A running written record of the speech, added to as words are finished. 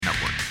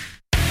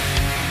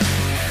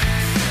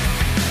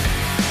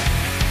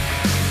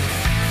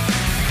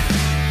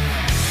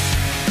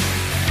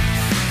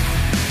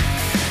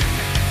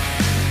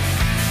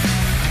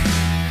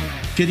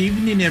Good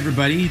evening,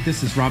 everybody.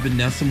 This is Robin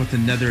Nelson with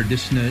another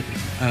edition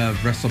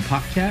of Wrestle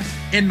Podcast.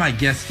 And my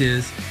guest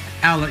is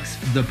Alex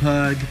the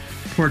Pug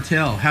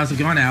Portell. How's it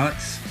going,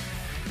 Alex?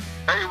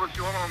 Hey, what's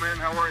going on, man?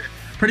 How are you?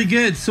 Pretty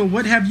good. So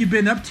what have you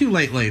been up to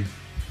lately?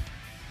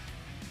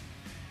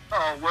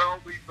 Oh, well,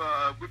 we've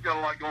got a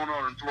lot going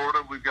on in Florida.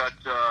 We've got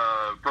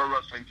Pro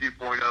Wrestling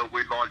 2.0.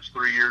 We launched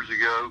 3 years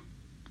ago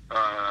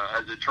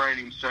as a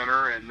training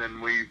center, and then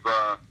we've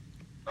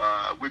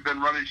been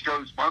running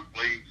shows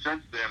monthly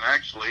since then,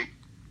 actually.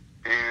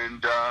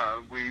 And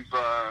we've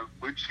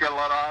just got a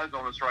lot of eyes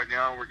on us right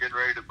now, and we're getting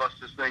ready to bust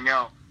this thing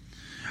out.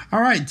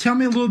 All right, tell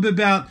me a little bit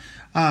about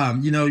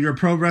your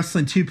Pro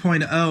Wrestling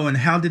 2.0 and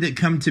how did it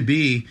come to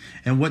be,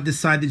 and what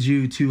decided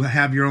you to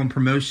have your own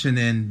promotion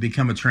and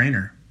become a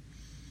trainer?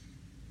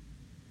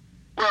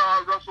 Well,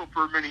 I wrestled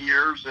for many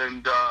years,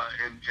 and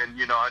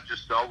I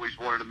just always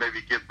wanted to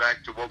maybe get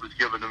back to what was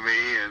given to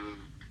me, and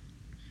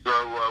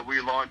so we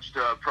launched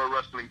Pro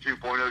Wrestling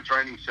 2.0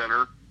 Training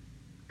Center.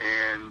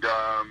 And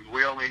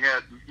we only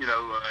had,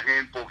 a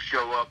handful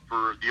show up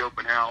for the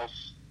open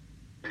house.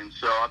 And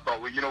so I thought,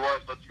 well, you know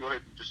what, let's go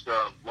ahead and just, go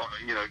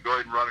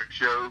ahead and run a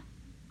show.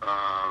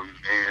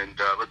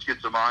 And let's get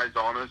some eyes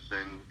on us.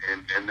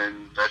 And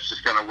then that's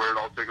just kind of where it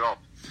all took off.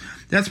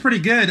 That's pretty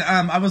good.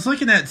 I was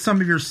looking at some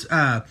of your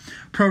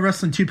Pro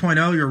Wrestling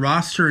 2.0, your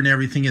roster and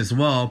everything as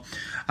well.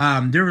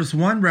 There was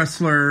one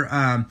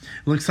wrestler,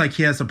 looks like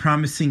he has a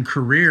promising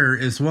career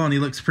as well, and he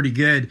looks pretty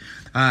good.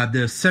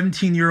 The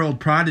 17-year-old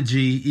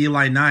prodigy,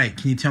 Eli Knight.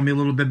 Can you tell me a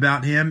little bit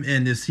about him,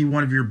 and is he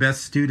one of your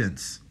best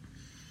students?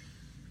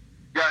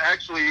 Yeah,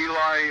 actually,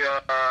 Eli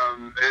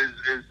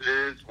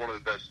is one of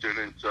the best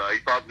students. He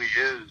probably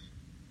is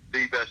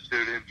the best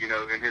student,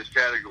 in his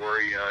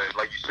category.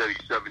 Like you said,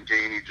 he's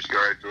 17. He just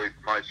graduated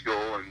from high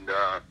school, and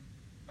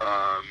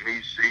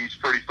he's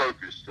pretty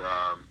focused.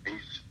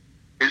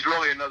 He's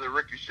really another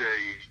Ricochet,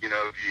 if you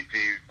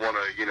want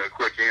a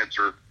quick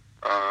answer.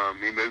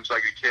 He moves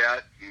like a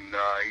cat, and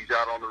he's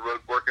out on the road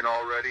working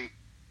already.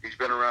 He's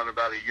been around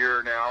about a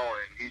year now,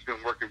 and he's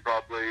been working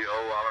probably,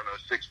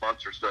 6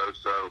 months or so.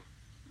 So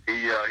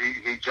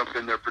he jumped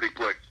in there pretty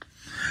quick.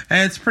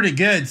 And it's pretty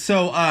good.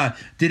 So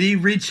did he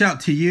reach out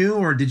to you,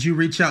 or did you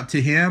reach out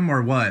to him,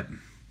 or what?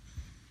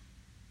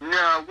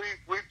 No,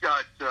 we've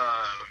got...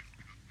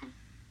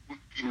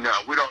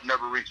 we don't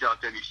never reach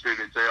out to any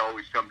students. They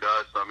always come to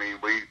us. I mean,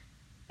 we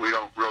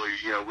don't really,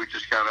 we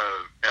just kind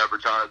of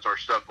advertise our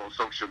stuff on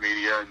social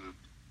media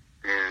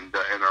and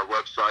our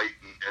website,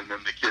 and then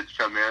the kids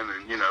come in,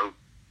 and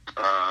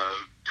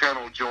 10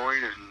 will join,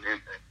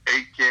 and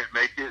 8 can't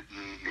make it,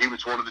 and he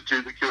was one of the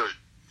 2 that could.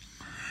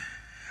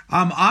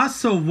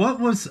 Also, what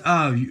was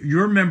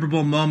your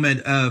memorable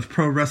moment of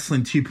Pro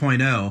Wrestling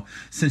 2.0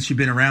 since you've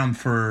been around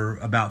for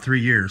about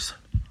 3 years?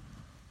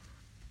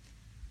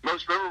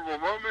 Most memorable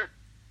moment?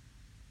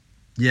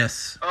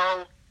 Yes.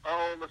 Oh,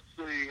 let's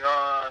see.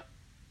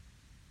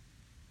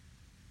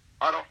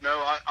 I don't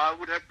know. I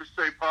would have to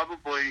say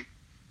probably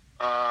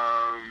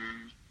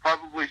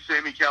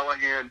Sami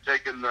Callihan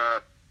taking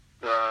the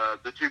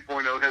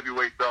 2.0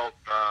 heavyweight belt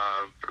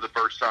for the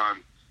first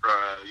time.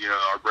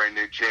 Our brand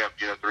new champ,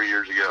 3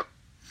 years ago.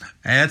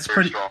 And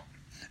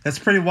that's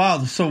pretty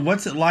wild. So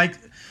what's it like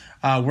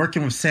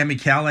working with Sami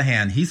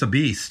Callihan? He's a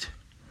beast.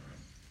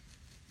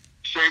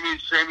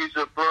 Sami's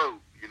a pro.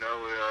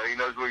 He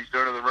knows what he's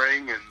doing in the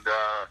ring, and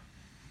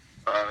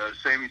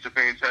Sami's a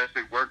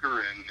fantastic worker,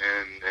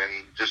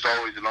 and just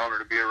always an honor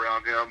to be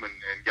around him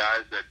and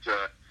guys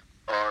that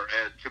are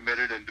as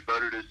committed and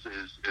devoted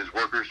as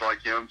workers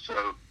like him.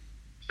 So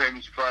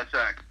Sami's a class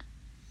act.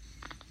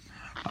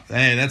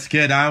 Hey, that's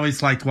good. I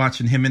always liked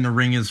watching him in the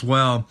ring as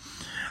well.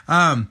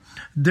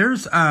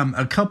 There's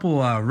a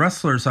couple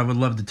wrestlers I would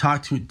love to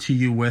talk to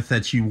you with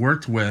that you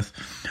worked with.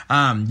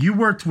 You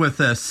worked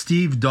with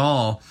Steve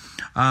Dahl.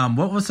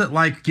 What was it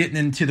like getting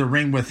into the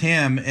ring with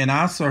him? And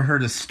I also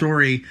heard a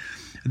story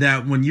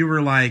that when you were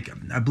I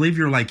believe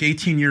you were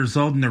 18 years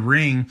old in the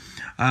ring,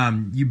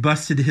 you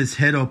busted his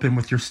head open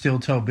with your steel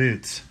toe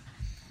boots.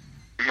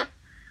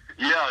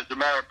 Yeah, as a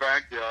matter of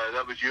fact,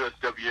 that was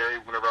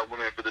USWA whenever I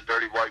went in for the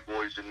Dirty White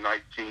Boys in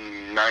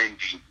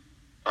 1990.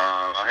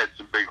 I had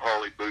some big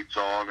Harley boots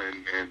on,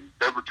 and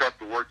they were tough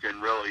to work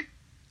in, really.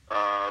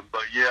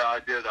 But yeah, I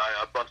did.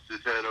 I busted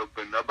his head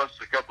open. I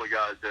busted a couple of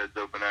guys' heads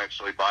open,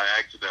 actually, by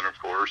accident, of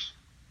course.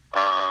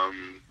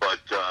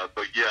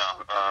 But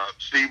yeah,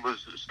 Steve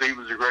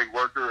was a great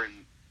worker, and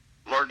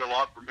learned a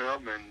lot from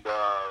him, and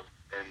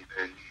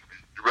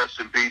rest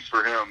in peace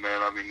for him,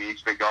 man. I mean,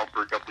 he's been gone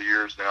for a couple of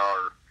years now,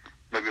 or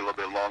maybe a little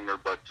bit longer,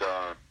 but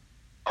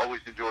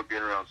always enjoyed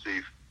being around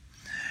Steve.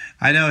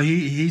 I know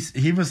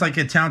he was like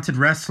a talented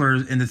wrestler,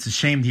 and it's a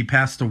shame he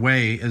passed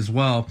away as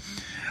well.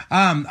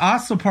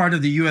 Also part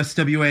of the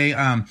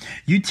USWA,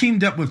 you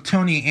teamed up with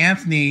Tony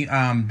Anthony,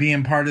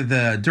 being part of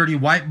the Dirty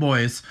White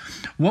Boys.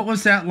 What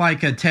was that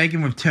like,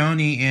 tagging with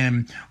Tony,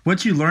 and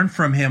what you learned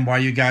from him while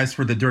you guys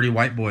were the Dirty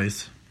White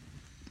Boys?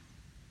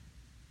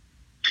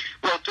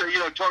 Well,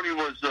 Tony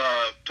was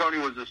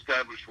an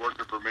established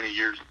worker for many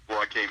years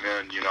before I came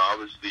in. I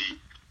was the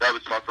that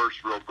was my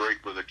first real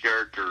break with a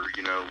character,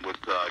 with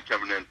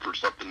coming in for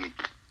something,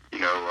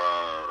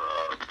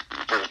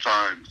 full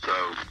time.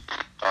 So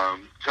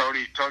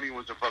Tony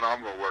was a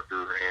phenomenal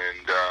worker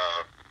and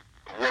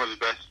one of the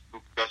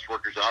best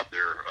workers out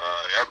there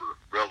ever,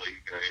 really,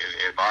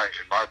 in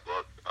my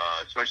book,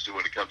 especially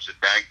when it comes to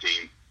tag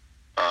team.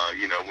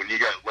 When you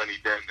got Lenny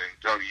Denton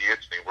and Tony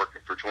Anthony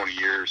working for 20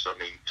 years, I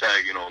mean,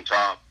 tagging on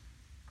top,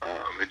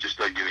 it just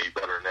doesn't get any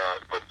better than that.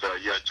 But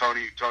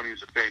Tony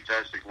is a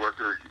fantastic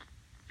worker,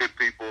 good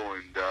people,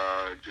 and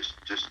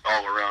just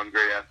all around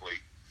great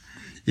athlete.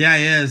 Yeah,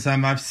 he is.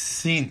 I've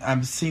seen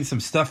some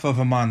stuff of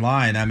him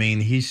online. I mean,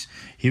 he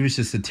was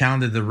just a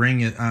talent of the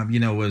ring,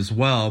 as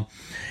well.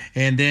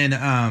 And then,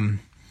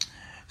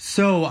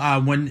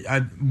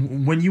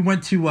 when you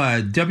went to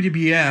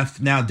WWF,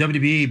 now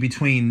WWE,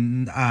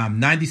 between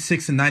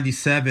 96 and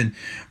 97,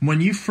 when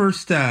you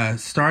first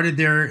started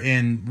there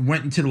and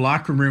went into the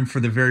locker room for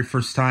the very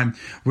first time,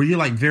 were you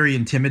very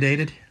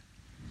intimidated?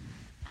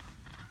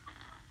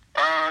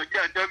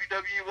 Yeah,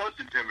 WWE was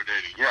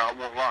intimidating. Yeah, I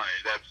won't lie,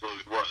 it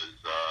absolutely was.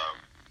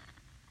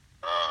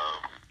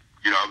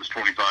 I was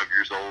 25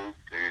 years old,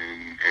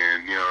 and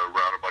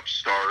around a bunch of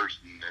stars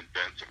and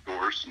Vince, of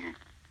course, and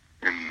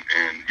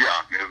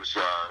yeah, it was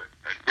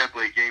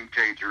definitely a game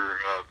changer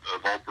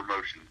of all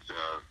promotions,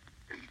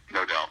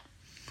 no doubt.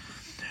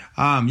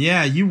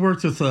 Yeah, you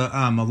worked with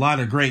a lot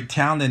of great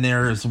talent in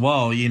there as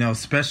well.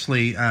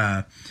 Especially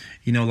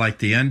like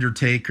The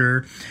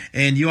Undertaker,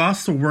 and you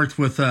also worked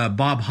with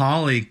Bob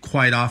Holly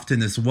quite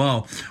often as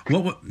well.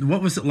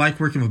 What was it like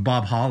working with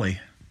Bob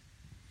Holly?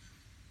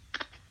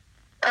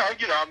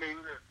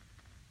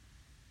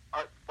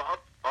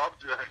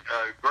 Bob's a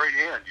great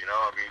hand.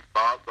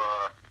 Bob,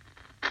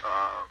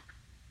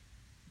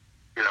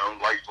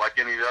 like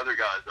any of the other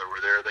guys that were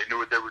there, they knew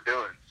what they were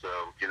doing. So,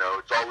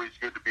 it's always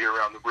good to be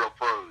around the real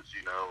pros,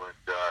 and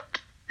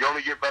you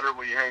only get better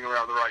when you hang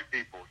around the right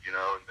people, and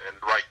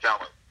the right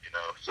talent,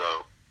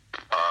 So,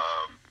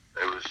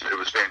 it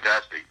was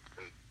fantastic.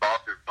 And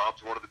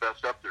Bob's one of the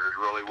best up there. It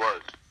really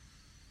was.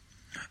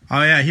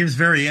 Oh, yeah, he was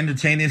very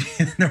entertaining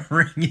in the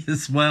ring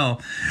as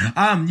well.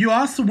 You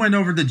also went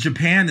over to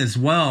Japan as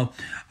well.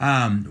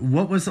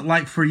 What was it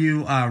like for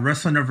you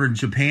wrestling over in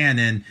Japan,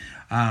 and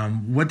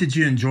what did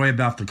you enjoy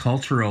about the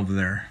culture over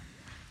there?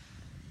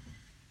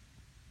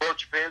 Well,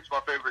 Japan's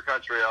my favorite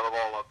country out of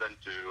all I've been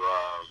to.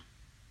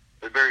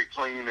 They're very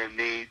clean and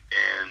neat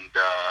and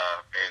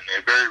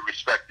very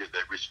respected.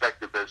 They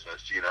respect the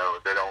business.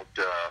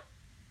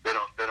 They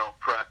don't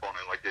crap on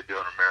it like they do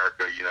in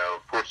America.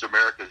 Of course,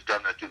 America's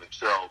done that to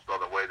themselves by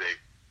the way they,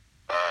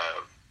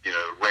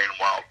 ran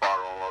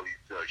wildfire on all these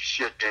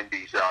shit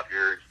indies out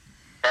here.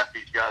 Half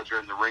these guys are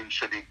in the ring,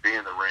 shouldn't even be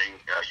in the ring.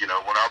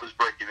 When I was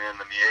breaking in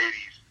the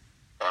 80s,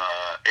 8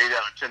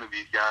 out of 10 of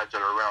these guys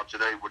that are around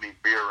today wouldn't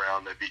even be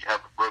around. They'd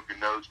have a broken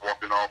nose,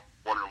 walking off,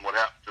 wondering what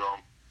happened to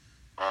them.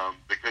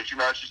 Because,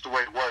 it's just the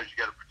way it was. You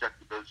got to protect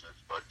the business.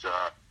 But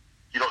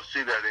you don't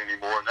see that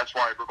anymore, and that's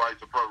why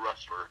everybody's a pro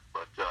wrestler.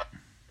 But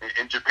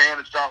in Japan,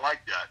 it's not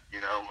like that.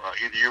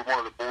 Either you're one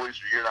of the boys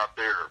or you're not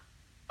there.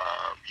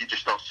 You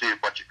just don't see a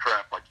bunch of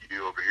crap like you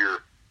do over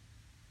here.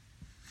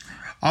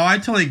 Oh, I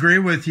totally agree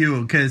with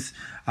you, because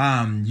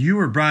you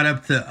were brought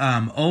up the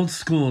old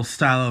school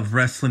style of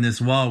wrestling as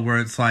well, where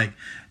it's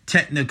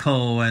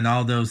technical and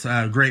all those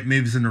great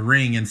moves in the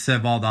ring instead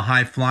of all the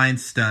high flying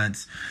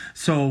stunts.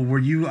 So were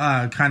you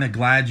kind of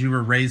glad you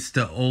were raised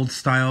the old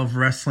style of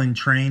wrestling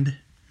trained?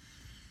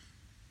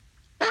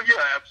 Well,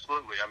 yeah,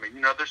 absolutely.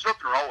 There's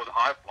nothing wrong with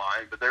high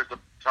flying, but there's a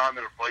time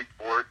and a place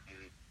for it,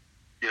 and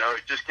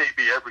it just can't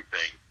be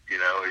everything.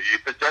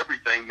 If it's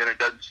everything, then it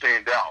doesn't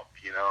stand out.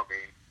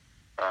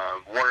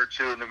 One or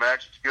two in the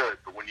match is good,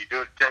 but when you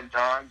do it 10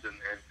 times and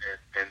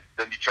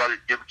then you try to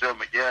give it to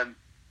them again,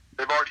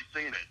 they've already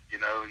seen it,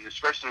 and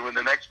especially when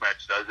the next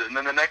match does it, and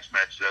then the next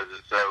match does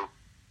it. So,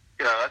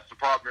 that's the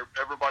problem.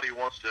 Everybody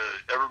wants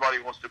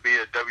to be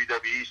a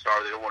WWE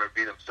star. They don't want to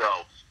be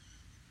themselves.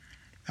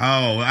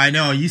 Oh, I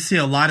know. You see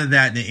a lot of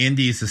that in the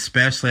indies,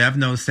 especially. I've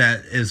noticed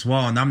that as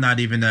well, and I'm not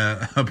even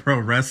a pro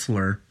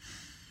wrestler.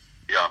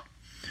 Yeah.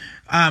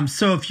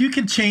 So if you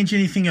could change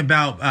anything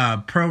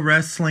about pro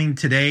wrestling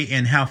today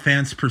and how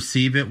fans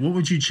perceive it, what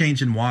would you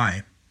change and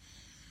why?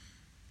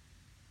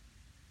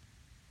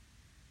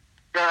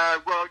 I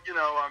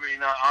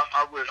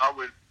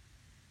would.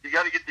 You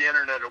got to get the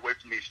internet away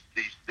from these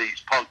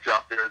punks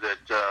out there that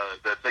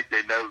think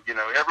they know.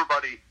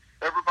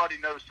 Everybody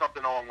knows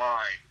something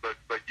online, but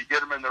you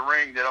get them in the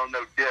ring, they don't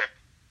know dick.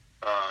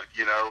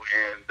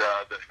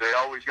 They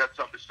always got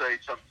something to say,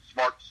 something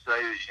smart to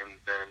say, and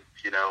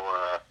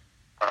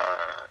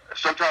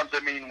sometimes they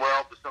mean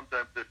well, but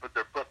sometimes they put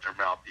their foot in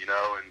their mouth,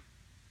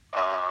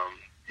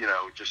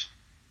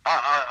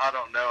 I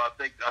don't know. I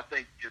think that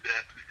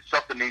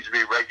something needs to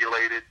be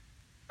regulated.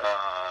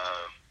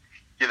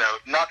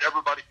 Not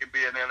everybody can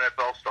be an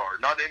NFL star.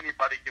 Not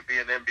anybody can be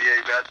an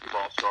NBA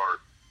basketball star.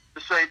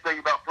 The same thing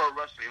about pro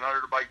wrestling. Not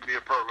everybody can be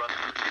a pro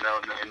wrestler,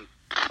 and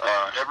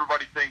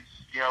everybody thinks,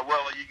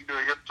 well, you can do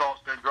a hip toss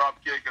and a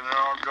drop kick and an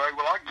arm drag.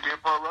 Well, I can be a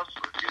pro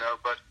wrestler,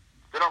 but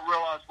they don't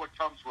realize what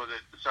comes with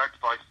it, the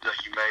sacrifices that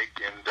you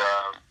make, and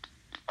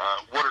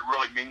what it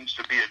really means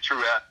to be a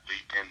true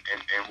athlete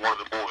and one of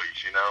the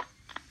boys, you know.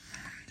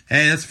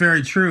 Hey, that's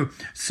very true.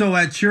 So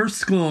at your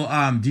school,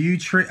 do you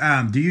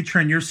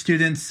train your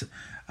students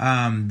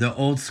the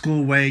old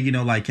school way, you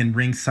know, like in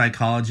ring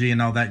psychology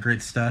and all that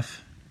great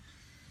stuff?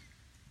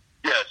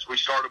 Yes, we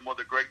start them with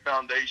a great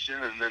foundation,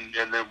 and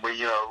then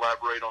we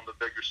elaborate on the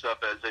bigger stuff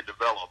as they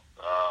develop.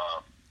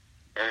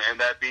 And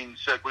that being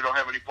said, we don't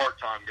have any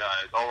part-time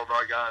guys. All of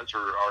our guys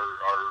are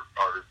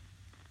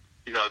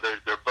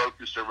they're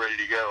focused and ready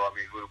to go. I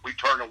mean, we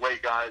turn away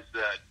guys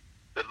that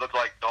look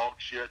like dog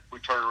shit. We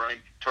turn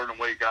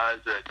away guys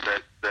that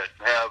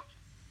have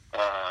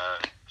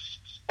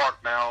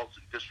spark mouths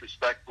and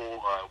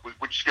disrespectful.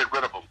 We just get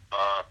rid of them.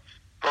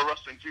 Pro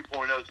Wrestling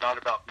 2.0 is not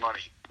about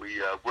money.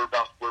 We're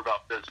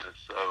about business.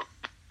 So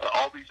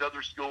all these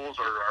other schools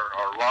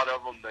are a lot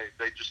of them.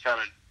 They just kind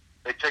of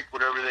they take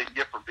whatever they can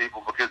get from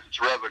people because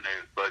it's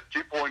revenue. But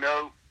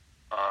 2.0,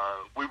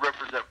 we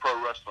represent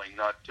pro wrestling,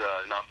 not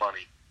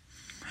money.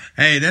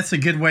 Hey, that's a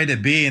good way to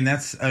be, and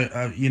that's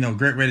a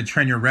great way to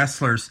train your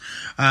wrestlers.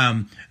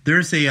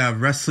 There's a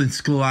wrestling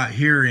school out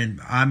here, and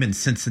I'm in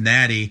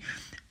Cincinnati,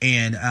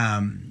 and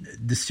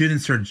the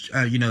students are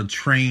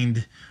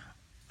trained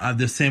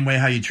the same way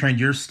how you trained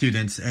your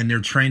students, and they're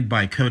trained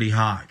by Cody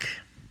Hawk.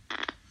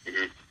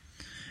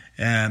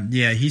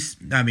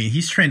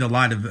 He's trained a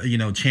lot of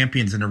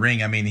champions in the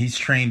ring. I mean, he's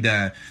trained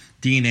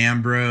Dean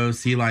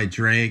Ambrose, Eli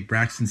Drake,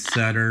 Braxton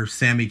Sutter,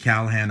 Sami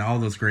Callihan, all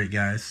those great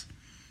guys.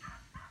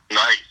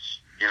 Nice,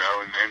 and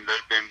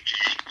then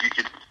you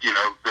could,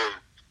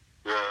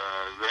 the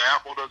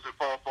apple doesn't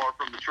fall far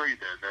from the tree.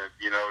 Then,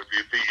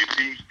 if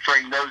he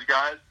trained those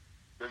guys,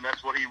 then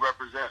that's what he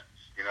represents,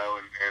 and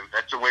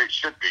that's the way it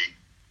should be.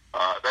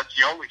 That's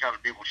the only kind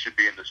of people should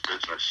be in this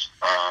business,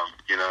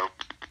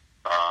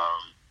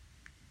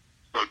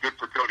 So good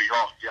for Cody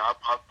Hawk. Yeah,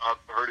 I've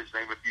heard his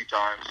name a few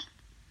times,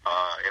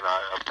 and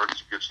I've heard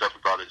some good stuff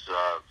about his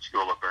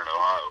school up there in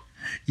Ohio.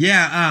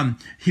 Yeah,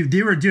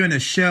 they were doing a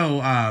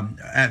show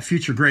at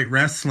Future Great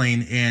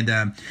Wrestling,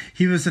 and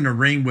he was in a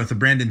ring with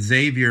Brandon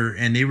Xavier,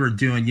 and they were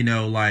doing,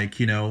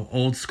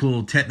 old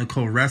school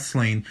technical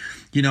wrestling.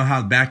 You know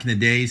how back in the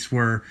days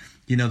where,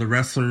 the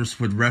wrestlers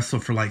would wrestle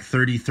for like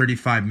 30,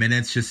 35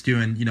 minutes just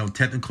doing,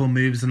 technical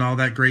moves and all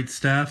that great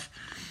stuff.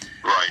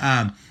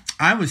 Right.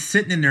 I was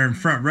sitting in there in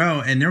front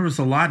row, and there was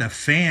a lot of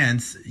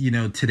fans,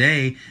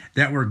 today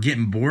that were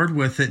getting bored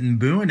with it and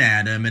booing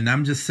at him. And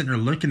I'm just sitting there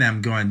looking at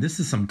him going, this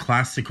is some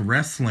classic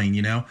wrestling,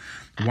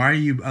 Why are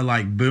you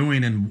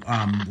booing and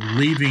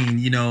leaving,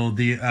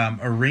 the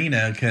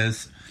arena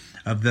because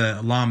of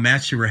the long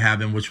match you were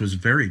having, which was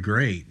very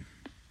great.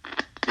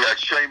 Yeah,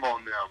 shame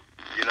on them.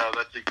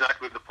 That's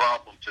exactly the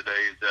problem today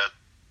is that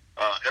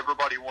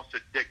everybody wants to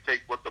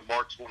dictate what the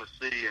marks want to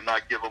see and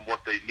not give them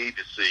what they need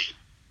to see.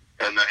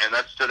 And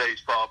that's today's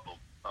problem.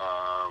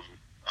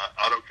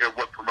 I don't care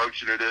what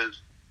promotion it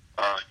is.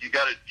 You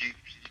got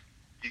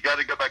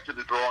to go back to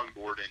the drawing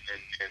board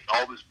and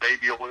all this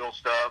baby oil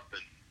stuff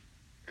and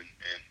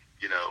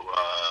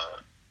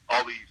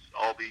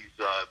all these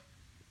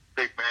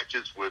big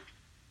matches with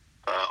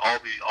all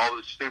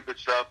this stupid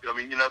stuff. I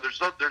mean,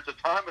 there's a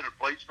time and a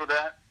place for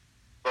that,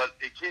 but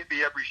it can't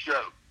be every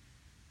show.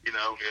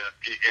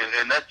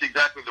 And that's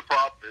exactly the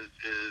problem.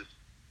 Is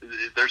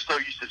they're so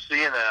used to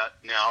seeing that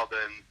now,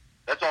 then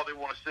that's all they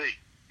want to see.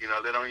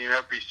 They don't even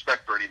have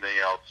respect for anything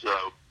else.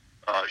 So,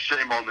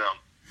 shame on them.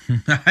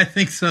 I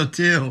think so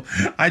too.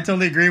 I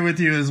totally agree with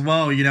you as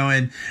well.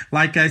 And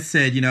like I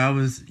said, I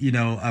was,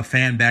 a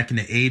fan back in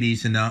the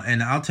 80s, and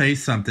I'll tell you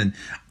something.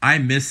 I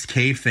miss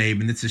kayfabe,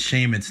 and it's a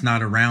shame it's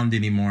not around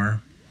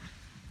anymore.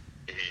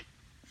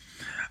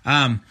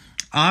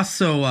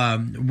 Also,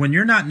 when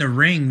you're not in the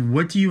ring,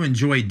 what do you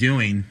enjoy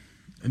doing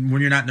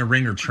when you're not in the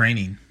ring or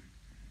training?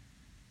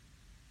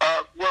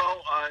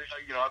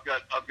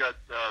 I've got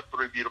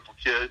 3 beautiful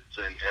kids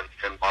and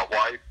my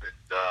wife,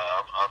 and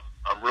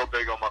I'm real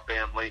big on my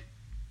family.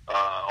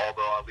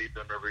 Although I leave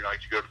them every night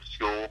to go to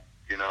school,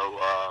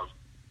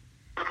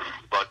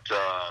 but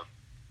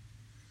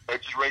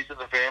it's just raising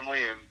the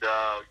family, and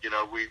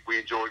we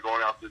enjoy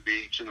going out to the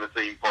beach and the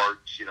theme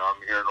parks.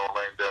 I'm here in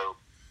Orlando.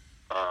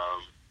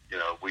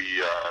 We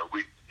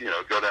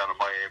go down to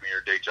Miami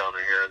or Daytona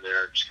here and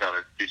there, and just kind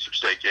of do some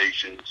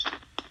staycations.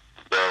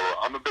 So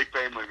I'm a big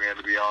family man,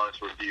 to be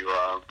honest with you.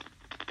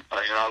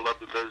 And I love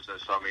the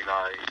business. I mean,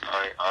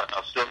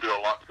 I still do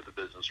a lot for the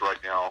business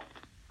right now.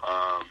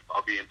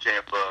 I'll be in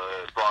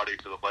Tampa Friday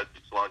for the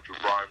Legends Lunch with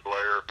Brian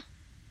Blair.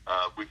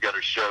 We've got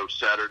a show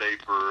Saturday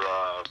for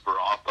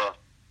APA,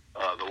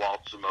 the Wild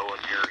Samoan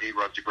here. He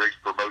runs a great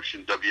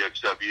promotion,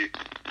 WXW.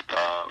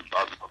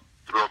 I'm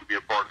thrilled to be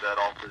a part of that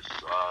office.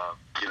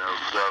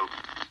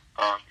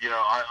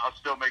 I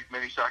still make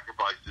many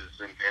sacrifices,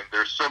 and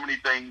there's so many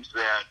things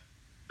that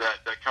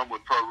come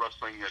with pro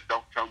wrestling that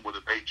don't come with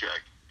a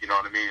paycheck. You know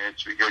what I mean?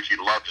 It's because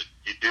you love it.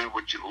 You do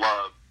what you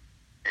love,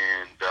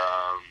 and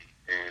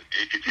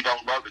if you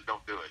don't love it,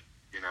 don't do it.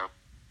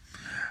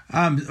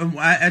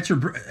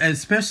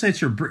 Especially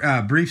at your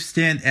brief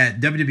stint at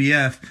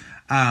WWF,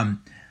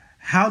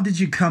 how did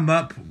you come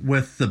up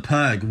with the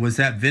pug? Was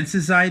that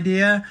Vince's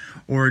idea,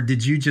 or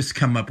did you just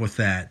come up with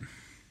that?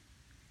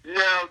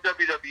 No,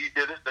 WWE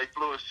did it. They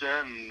flew us in.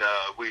 And,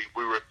 we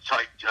were at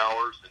Titan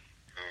Towers, and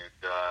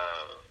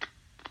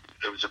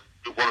it was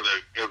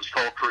it was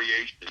called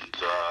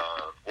Creations,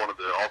 one of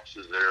the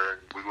offices there,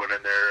 and we went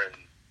in there and.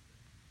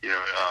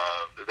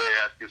 They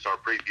asked us our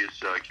previous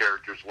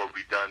characters, what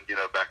we'd done,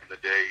 back in the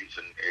days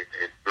and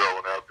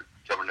growing up and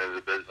coming into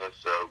the business.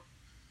 So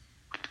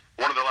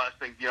one of the last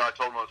things, I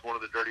told them I was one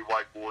of the Dirty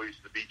White Boys,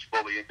 the beach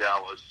bully in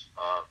Dallas,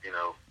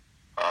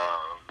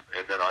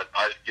 and then I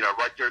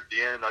right there at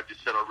the end, I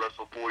just said I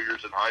wrestled 4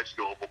 years in high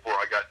school before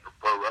I got into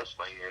pro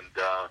wrestling. And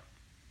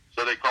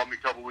so they called me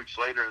a couple weeks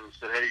later and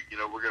said, hey,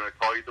 we're going to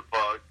call you the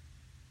Pug.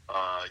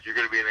 You're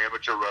going to be an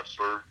amateur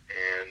wrestler,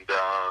 and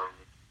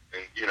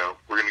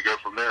we're going to go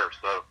from there.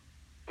 So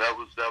that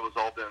was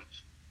all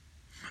Vince.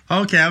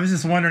 Okay, I was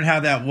just wondering how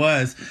that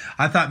was.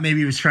 I thought maybe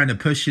he was trying to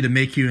push you to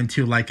make you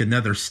into like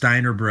another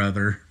Steiner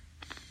brother.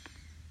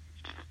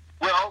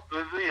 Well,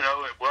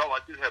 I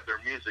did have their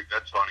music.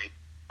 That's funny,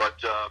 but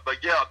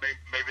yeah,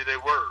 maybe they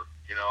were.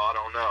 I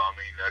don't know. I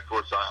mean, of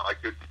course, I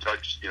couldn't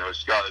touch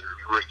Scott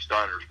or Rick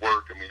Steiner's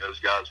work. I mean, those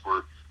guys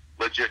were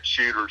legit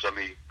shooters. I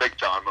mean, big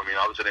time. I mean,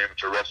 I was an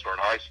amateur wrestler in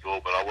high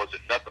school, but I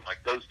wasn't nothing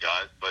like those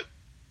guys. But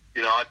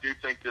I do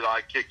think that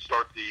I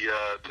kickstart the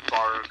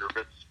fire under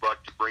Vince's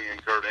butt to bring in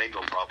Kurt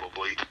Angle,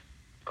 probably.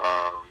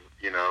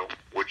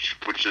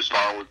 Which is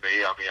fine with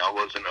me. I mean, I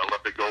wasn't an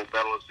Olympic gold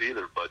medalist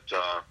either, but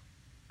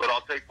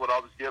I'll take what I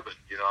was given.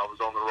 I was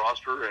on the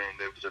roster,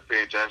 and it was a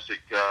fantastic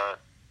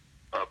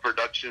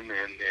production,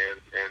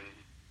 and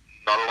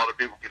not a lot of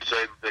people can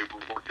say that they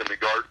worked in the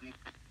Garden.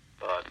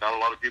 Not a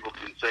lot of people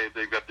can say that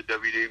they've got the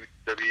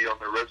WWE on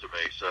their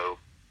resume. So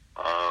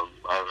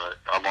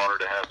I'm honored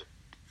to have it.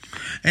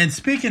 And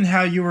speaking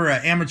how you were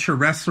an amateur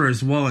wrestler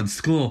as well in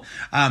school,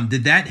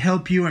 did that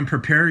help you and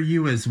prepare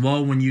you as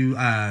well when you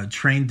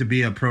trained to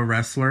be a pro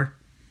wrestler?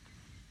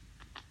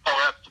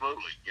 Oh,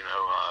 absolutely.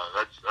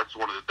 That's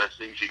one of the best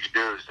things you can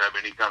do is have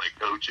any kind of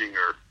coaching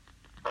or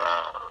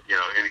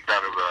any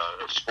kind of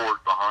a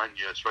sport behind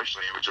you,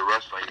 especially amateur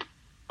wrestling.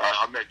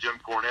 I met Jim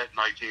Cornette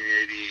in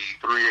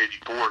 1983,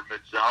 84 at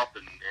Mid-South,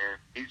 and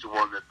he's the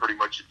one that pretty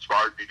much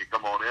inspired me to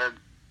come on in.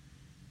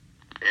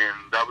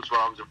 And that was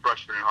when I was a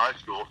freshman in high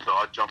school, so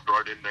I jumped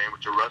right into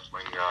amateur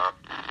wrestling.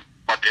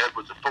 My dad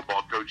was a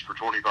football coach for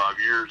 25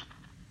 years.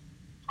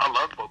 I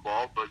love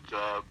football, but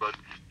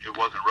it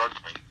wasn't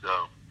wrestling,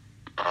 so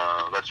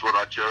that's what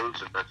I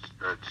chose, and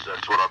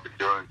that's what I've been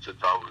doing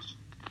since I was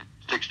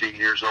 16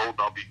 years old.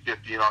 I'll be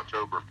 50 in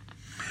October.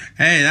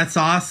 Hey, that's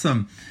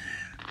awesome.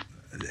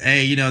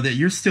 Hey, that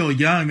you're still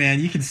young, man.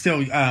 You can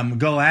still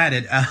go at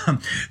it.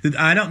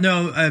 I don't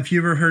know if you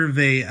ever heard of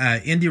a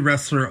indie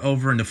wrestler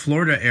over in the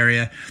Florida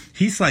area.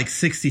 He's like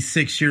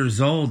 66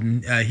 years old,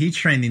 and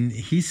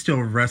he's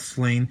still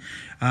wrestling.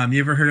 You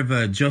ever heard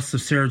of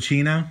Joseph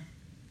Saracino?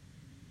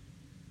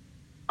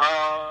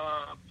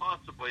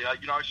 Possibly.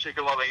 I shake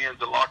a lot of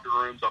hands in locker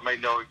rooms. I may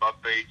know him by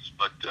face,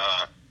 but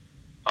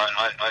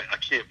I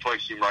can't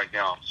place him right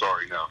now. I'm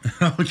sorry, no.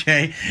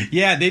 Okay.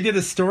 Yeah, they did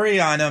a story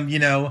on him,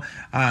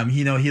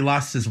 he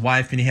lost his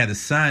wife and he had a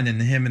son,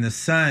 and him and his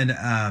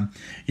son,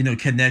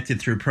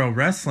 connected through pro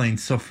wrestling.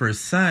 So for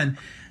his son,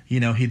 he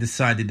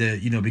decided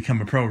to,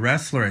 become a pro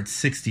wrestler at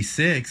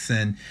 66,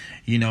 and,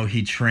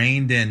 he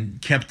trained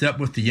and kept up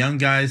with the young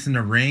guys in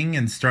the ring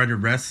and started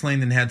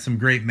wrestling and had some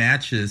great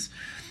matches.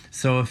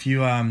 So if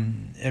you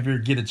ever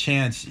get a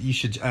chance, you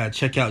should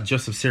check out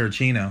Joseph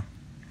Saracino.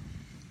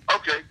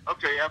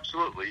 Okay,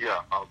 absolutely,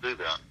 yeah, I'll do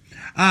that.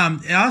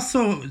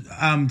 Also,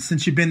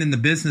 since you've been in the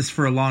business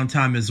for a long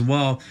time as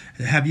well,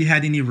 have you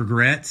had any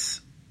regrets?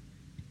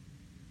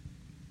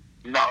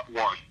 Not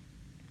one.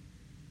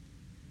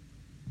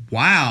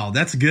 Wow,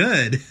 that's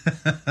good.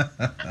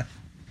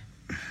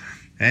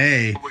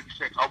 Hey.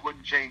 I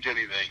wouldn't change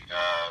anything.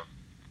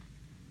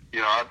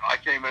 I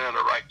came in at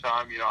the right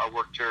time. I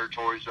worked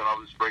territories when I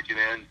was breaking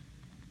in.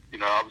 It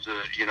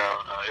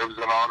was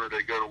an honor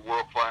to go to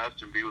World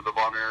Class and be with the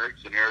Von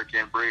Erichs and Eric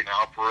Embry and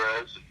Al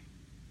Perez and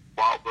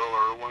Wild Bill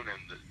Irwin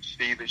and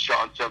Steve and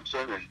Sean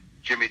Simpson and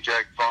Jimmy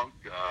Jack Funk.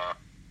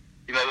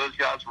 Those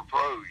guys were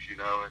pros,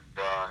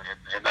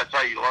 and that's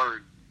how you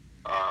learn.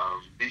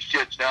 These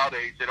kids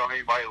nowadays, they don't have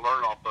anybody to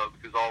learn off of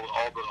because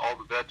all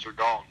the vets are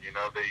gone.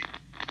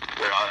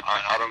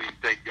 I don't even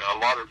think a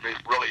lot of them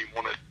really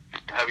want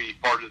to have any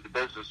part of the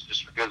business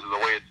just because of the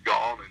way it's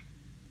gone,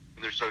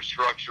 and there's no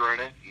structure in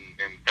it,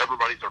 and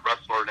everybody's a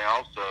wrestler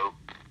now, so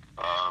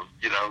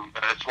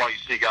that's why you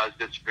see guys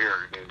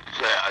disappearing, and it's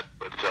sad,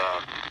 but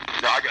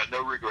no, I got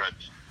no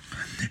regrets.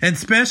 And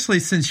especially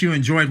since you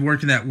enjoyed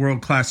working at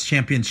World Class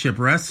Championship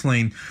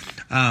Wrestling,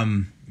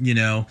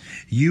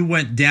 you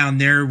went down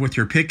there with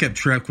your pickup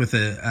truck with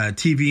a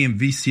TV and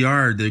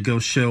VCR to go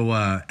show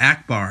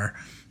Akbar,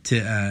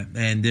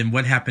 and then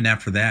what happened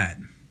after that?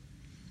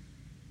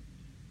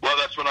 Well,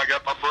 that's when I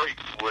got my break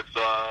with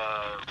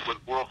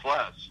World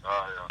Class,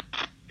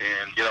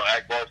 and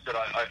Akbar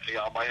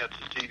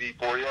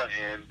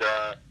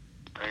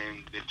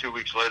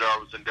later, I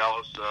was in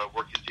Dallas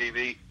working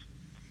TV.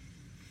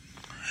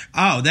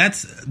 Oh,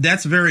 that's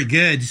very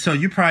good. So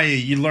you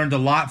learned a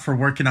lot for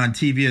working on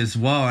TV as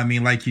well. I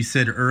mean, like you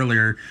said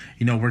earlier,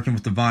 working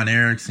with the Von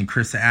Erichs and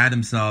Chris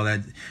Adams and all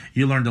that,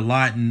 you learned a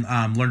lot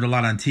and learned a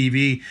lot on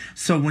TV.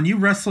 So when you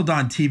wrestled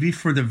on TV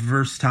for the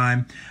first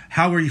time,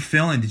 how were you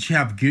feeling? Did you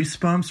have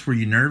goosebumps? Were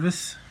you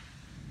nervous?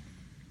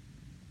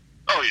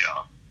 Oh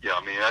yeah.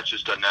 I mean, that's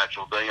just a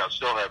natural thing. I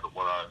still have it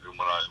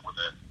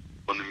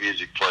when the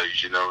music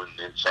plays, and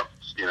something,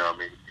 I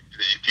mean.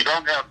 If you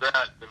don't have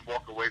that, then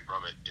walk away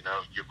from it.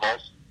 You've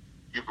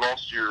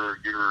lost your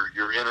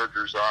inner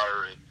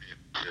desire, and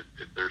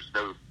there's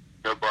no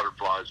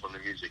butterflies when the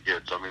music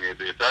hits. I mean,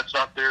 if that's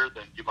not there,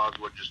 then you might as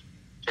well just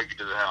take it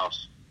to the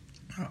house.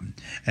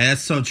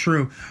 That's so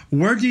true.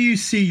 Where do you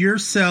see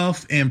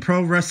yourself in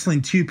Pro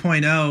Wrestling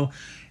 2.0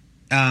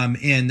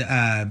 in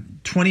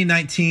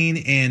 2019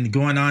 and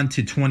going on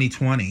to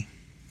 2020?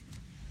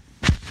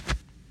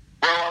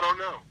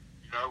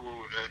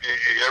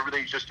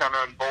 Everything's just kind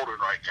of unfolding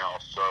right now,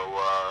 so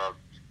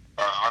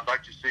I'd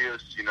like to see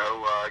us,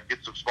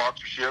 get some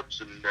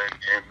sponsorships and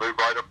move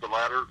right up the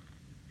ladder,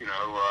 kind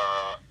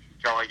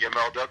of like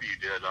MLW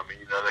did. I mean,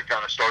 they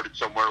kind of started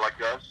somewhere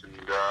like us,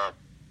 and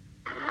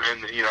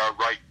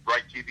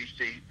right TV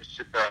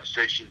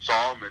station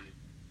saw them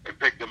and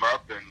picked them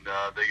up, and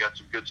they got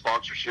some good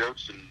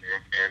sponsorships, and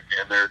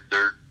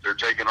they're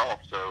taking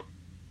off. So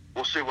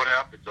we'll see what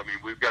happens. I mean,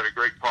 we've got a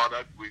great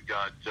product. We've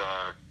got.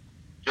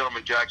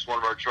 Gentleman Jack's one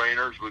of our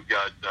trainers. We've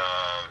got,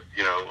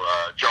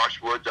 Josh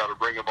Woods out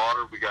of Ring of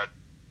Honor. We got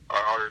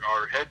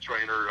our head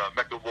trainer,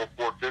 Mecha Wolf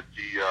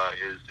 450,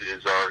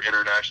 is our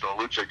international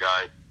lucha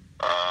guy.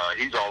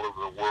 He's all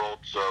over the world.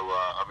 So,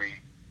 I mean,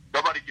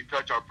 nobody can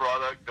touch our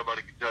product.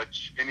 Nobody can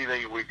touch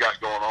anything we've got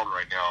going on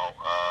right now.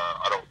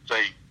 I don't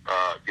think,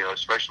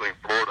 especially in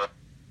Florida.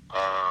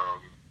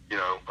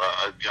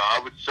 I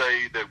would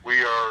say that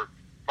we are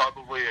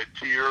probably a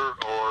tier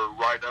or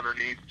right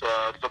underneath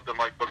something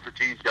like Booker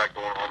T's got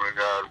going on in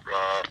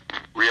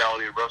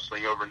Reality of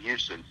Wrestling over in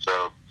Houston.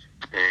 So,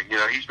 and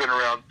he's been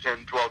around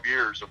 10, 12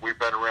 years, and we've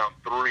been around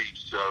 3.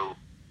 So,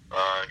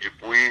 if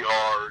we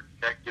are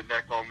neck to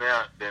neck on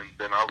that, then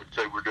I would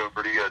say we're doing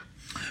pretty good.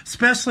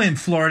 Especially in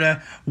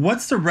Florida.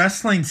 What's the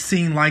wrestling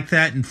scene like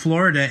that in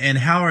Florida, and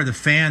how are the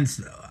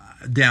fans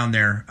down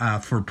there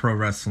for pro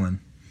wrestling?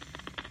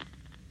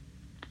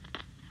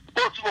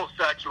 Well, it's a little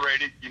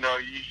saturated. You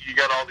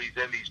got all these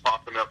indies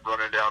popping up,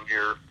 running down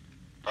here.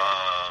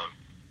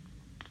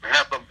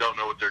 Half of them don't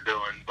know what they're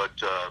doing, but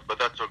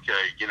that's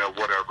okay.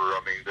 Whatever.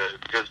 I mean,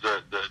 because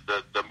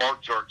the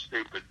marks aren't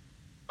stupid.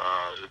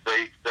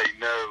 They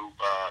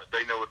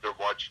know what they're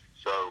watching.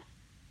 So,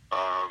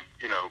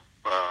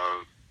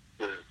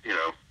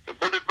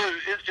 but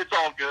it's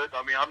all good.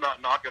 I mean, I'm not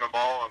knocking them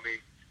all. I mean,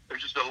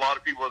 there's just a lot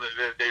of people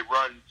that they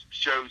run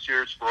shows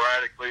here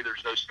sporadically.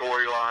 There's no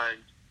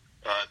storylines.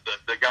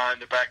 The guy in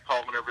the back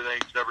calling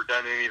everything, he's never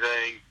done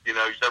anything. He's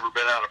never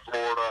been out of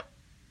Florida.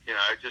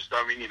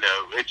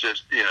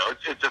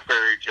 It's a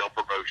fairy tale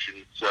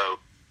promotion. So,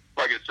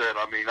 like I said,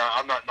 I mean,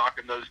 I'm not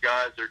knocking those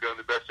guys. They're doing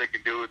the best they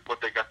can do with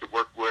what they got to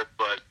work with.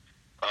 But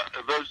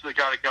those are the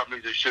kind of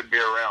companies that shouldn't be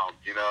around.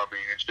 I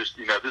mean, it's just,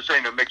 this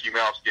ain't a Mickey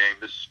Mouse game.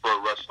 This is pro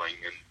wrestling.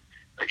 And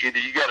either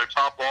you got a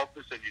top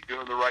office and you're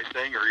doing the right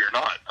thing or you're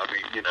not. I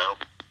mean,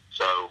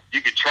 so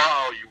you can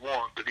try all you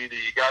want, but either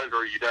you got it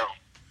or you don't.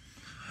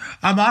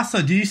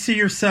 Also, do you see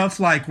yourself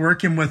like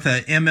working with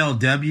a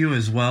MLW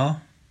as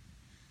well?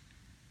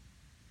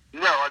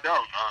 No, I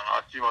don't.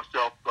 I see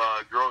myself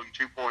growing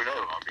 2.0.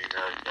 I mean,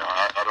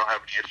 I don't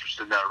have any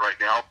interest in that right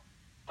now.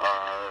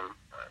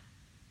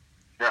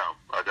 No,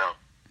 I don't.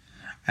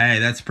 Hey,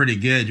 that's pretty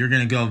good. You're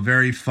going to go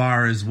very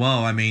far as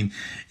well. I mean,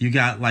 you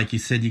got, like you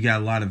said, you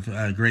got a lot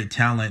of great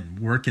talent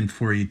working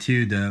for you,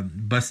 too, to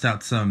bust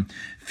out some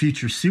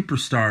future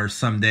superstars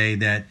someday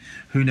that,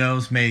 who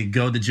knows, may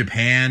go to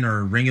Japan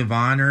or Ring of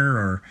Honor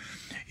or,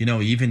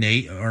 even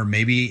or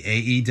maybe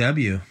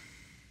AEW.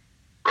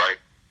 Right.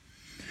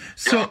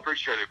 So, I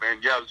appreciate it,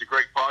 man. Yeah, it was a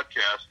great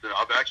podcast.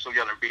 I've actually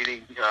got a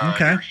meeting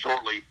here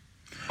shortly.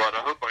 But I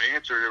hope I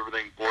answered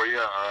everything for you.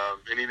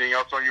 Anything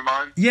else on your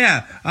mind?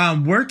 Yeah.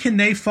 Where can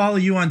they follow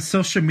you on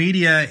social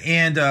media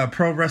and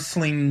Pro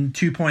Wrestling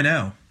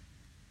 2.0?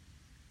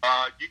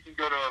 You can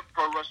go to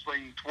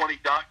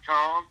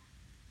ProWrestling20.com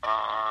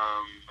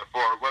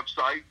for our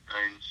website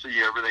and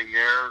see everything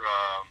there.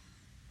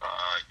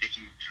 You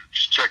can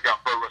just check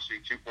out Pro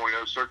Wrestling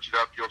 2.0. Search it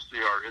up. You'll see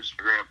our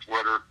Instagram,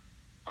 Twitter,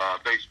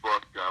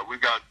 Facebook.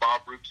 We've got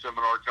Bob Roop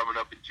seminar coming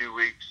up in 2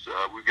 weeks.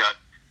 We've got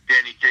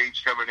Danny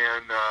Cage coming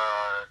in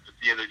at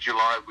the end of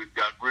July. We've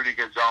got Rudy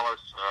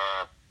Gonzalez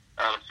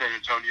out of San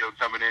Antonio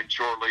coming in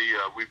shortly.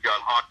 We've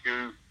got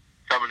Haku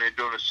coming in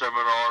doing a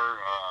seminar.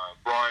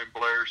 Brian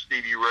Blair,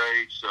 Stevie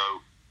Ray. So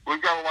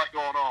we've got a lot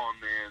going on,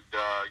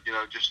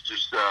 and just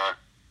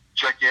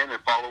check in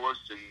and follow us,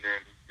 and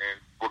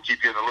we'll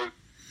keep you in the loop.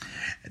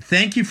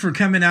 Thank you for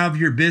coming out of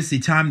your busy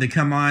time to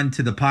come on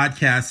to the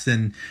podcast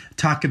and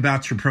talk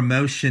about your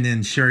promotion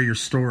and share your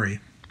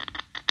story.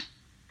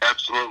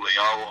 Absolutely. Absolutely.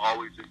 I'll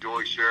always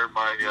enjoy sharing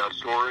my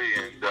story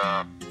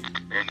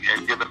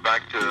and giving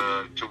back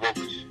to what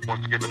was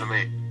once given to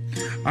me.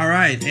 All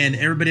right. And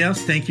everybody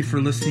else, thank you for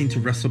listening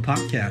to Wrestle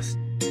Podcast.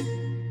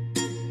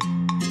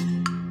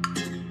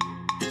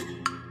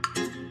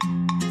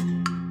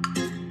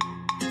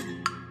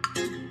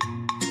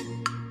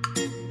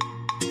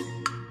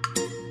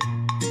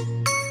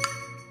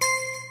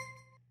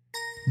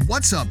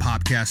 What's up,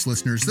 Popcast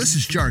listeners? This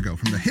is Jargo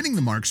from the Hitting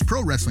the Marks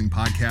Pro Wrestling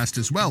Podcast,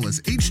 as well as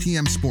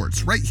HTM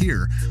Sports, right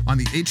here on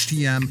the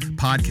HTM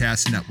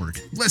Podcast Network.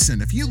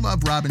 Listen, if you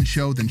love Robin's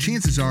show, then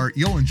chances are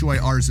you'll enjoy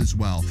ours as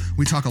well.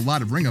 We talk a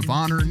lot of Ring of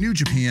Honor, New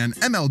Japan,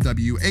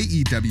 MLW,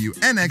 AEW,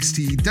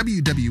 NXT,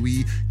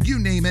 WWE, you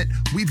name it,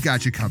 we've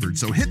got you covered.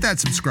 So hit that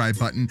subscribe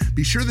button.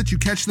 Be sure that you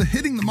catch the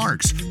Hitting the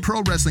Marks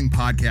Pro Wrestling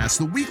Podcast,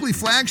 the weekly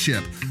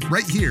flagship,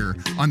 right here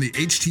on the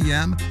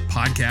HTM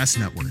Podcast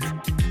Network.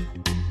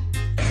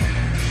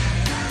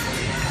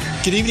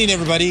 Good evening,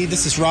 everybody.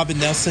 This is Robin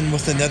Nelson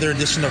with another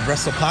edition of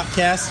Wrestle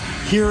Podcast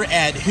here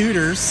at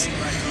Hooters.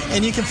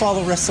 And you can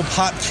follow Wrestle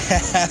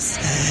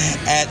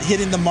Podcast at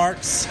Hitting the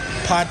Marks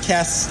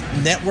Podcast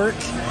Network,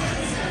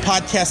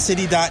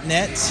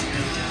 podcastcity.net,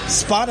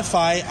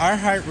 Spotify,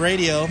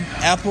 iHeartRadio,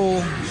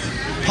 Apple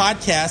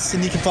Podcasts,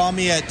 and you can follow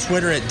me at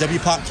Twitter at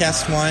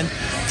WPopcast1,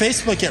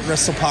 Facebook at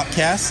Wrestle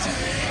Podcast.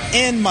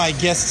 And my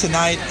guest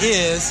tonight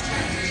is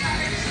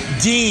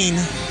Dean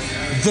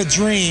the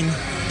Dream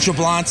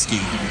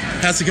Jablonski.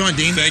 How's it going,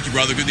 Dean? Thank you,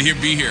 brother. Good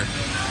to be here.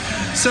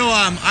 So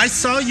I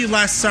saw you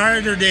last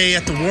Saturday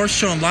at the War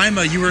Show in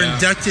Lima. You were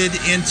inducted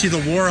into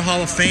the War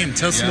Hall of Fame.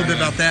 Tell us a little bit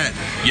about that.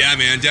 Yeah,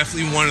 man.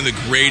 Definitely one of the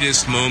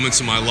greatest moments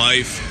of my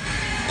life.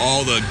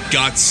 All the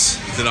guts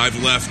that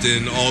I've left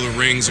in all the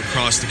rings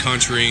across the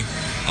country.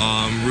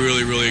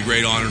 Really, really a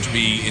great honor to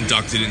be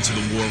inducted into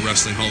the War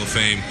Wrestling Hall of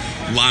Fame.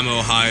 Lima,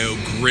 Ohio,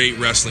 great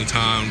wrestling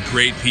town,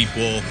 great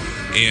people,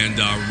 and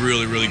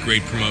really, really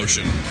great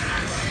promotion.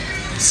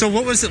 So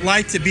what was it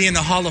like to be in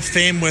the Hall of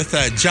Fame with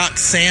Jock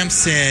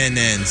Sampson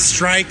and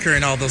Stryker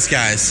and all those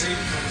guys?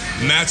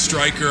 Matt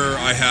Stryker,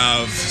 I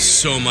have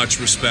so much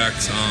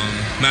respect.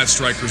 Matt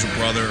Stryker's a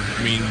brother.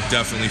 I mean,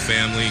 definitely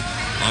family.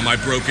 I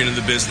broke into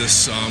the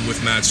business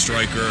with Matt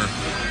Stryker.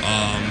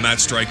 Matt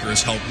Stryker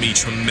has helped me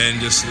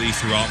tremendously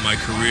throughout my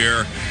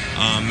career.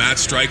 Matt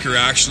Stryker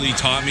actually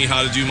taught me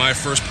how to do my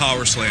first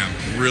power slam.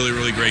 Really,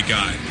 really great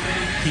guy.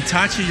 He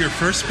taught you your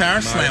first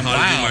power slam? How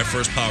to do my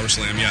first power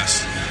slam,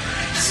 yes.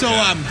 So,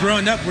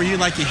 growing up, were you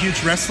like a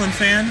huge wrestling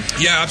fan?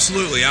 Yeah,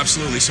 absolutely.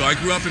 So I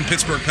grew up in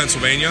Pittsburgh,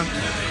 Pennsylvania.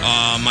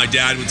 My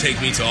dad would take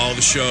me to all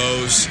the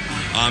shows.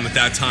 At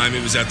that time,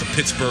 it was at the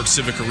Pittsburgh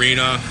Civic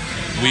Arena.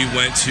 We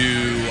went to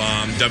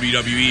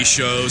WWE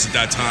shows. At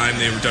that time,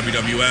 they were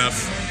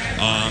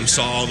WWF.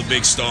 Saw all the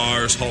big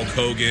stars, Hulk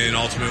Hogan,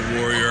 Ultimate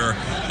Warrior.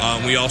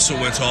 We also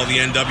went to all the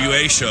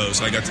NWA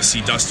shows. I got to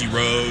see Dusty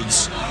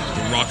Rhodes,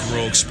 the Rock and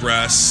Roll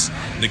Express,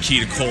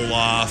 Nikita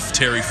Koloff,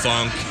 Terry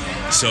Funk.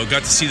 So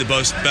got to see the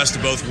best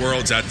of both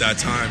worlds at that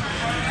time,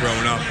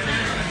 growing up.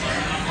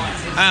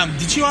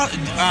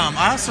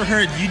 I also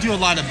heard you do a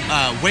lot of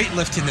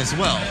weightlifting as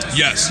well.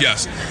 Yes.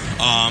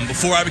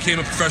 Before I became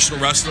a professional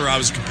wrestler, I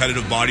was a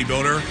competitive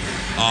bodybuilder.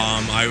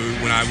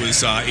 When I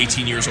was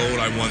 18 years old,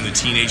 I won the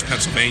Teenage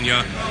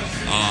Pennsylvania.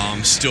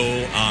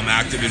 Still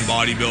active in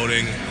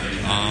bodybuilding.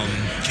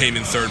 Came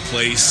in third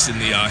place in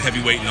the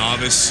heavyweight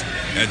novice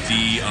at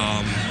the...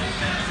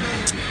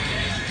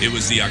 It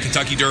was the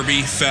Kentucky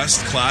Derby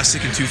Fest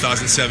Classic in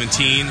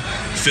 2017.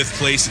 5th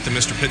place at the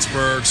Mr.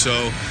 Pittsburgh,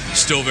 so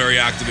still very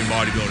active in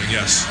bodybuilding,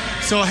 yes.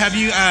 So have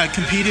you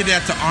competed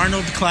at the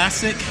Arnold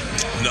Classic?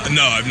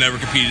 No, I've never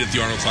competed at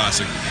the Arnold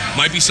Classic.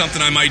 Might be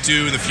something I might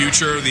do in the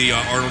future, the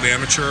Arnold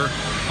Amateur.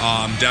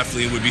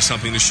 Definitely would be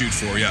something to shoot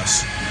for,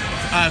 yes.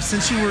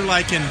 Since you were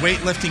like in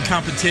weightlifting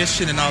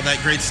competition and all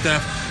that great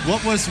stuff,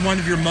 what was one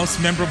of your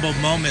most memorable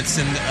moments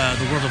in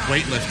the world of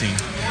weightlifting?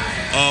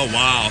 Oh,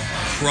 wow.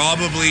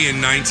 Probably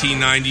in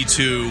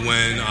 1992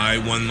 when I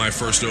won my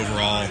first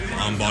overall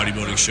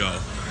bodybuilding show.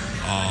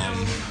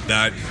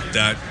 That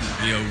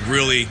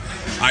really,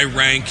 I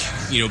rank,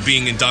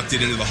 being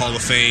inducted into the Hall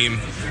of Fame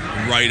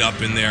right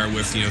up in there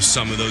with,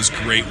 some of those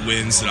great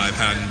wins that I've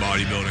had in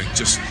bodybuilding.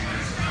 Just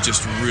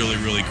really,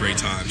 really great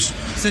times.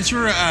 Since you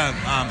were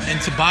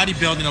into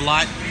bodybuilding a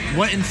lot,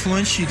 what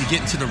influenced you to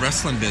get into the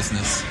wrestling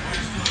business?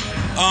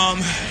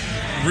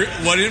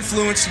 What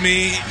influenced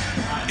me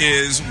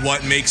is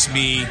what makes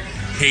me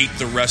hate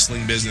the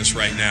wrestling business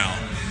right now.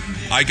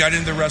 I got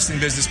into the wrestling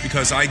business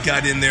because I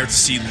got in there to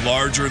see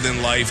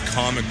larger-than-life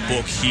comic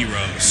book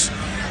heroes.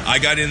 I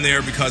got in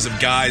there because of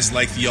guys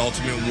like the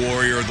Ultimate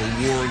Warrior,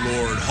 the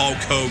Warlord, Hulk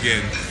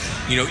Hogan,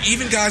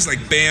 even guys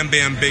like Bam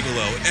Bam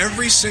Bigelow.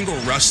 Every single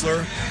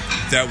wrestler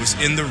that was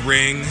in the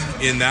ring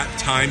in that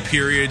time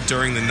period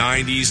during the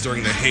 90s,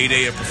 during the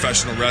heyday of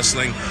professional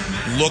wrestling,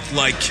 looked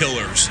like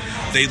killers.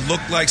 They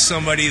looked like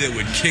somebody that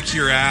would kick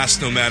your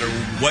ass no matter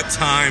what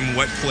time,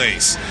 what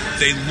place.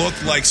 They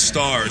looked like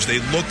stars. They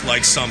looked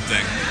like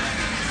something.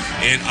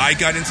 And I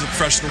got into the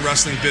professional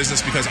wrestling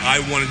business because I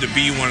wanted to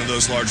be one of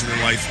those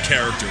larger-than-life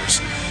characters.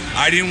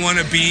 I didn't want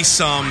to be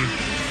some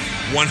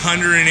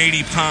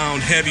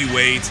 180-pound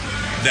heavyweight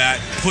that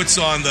puts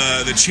on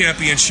the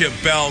championship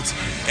belt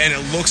and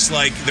it looks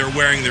like they're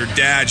wearing their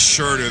dad's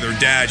shirt or their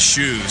dad's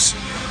shoes.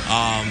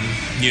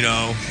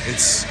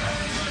 It's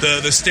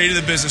the state of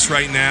the business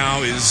right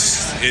now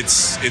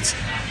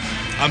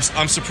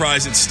I'm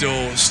surprised it's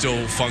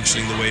still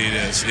functioning the way it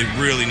is. It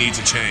really needs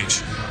a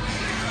change.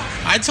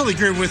 I totally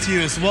agree with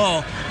you as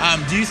well.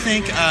 Do you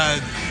think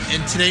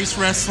in today's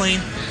wrestling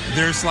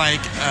there's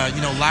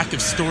lack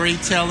of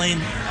storytelling,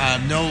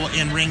 no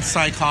in-ring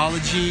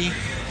psychology?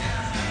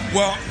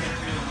 Well,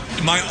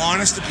 my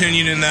honest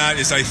opinion in that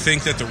is I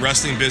think that the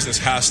wrestling business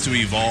has to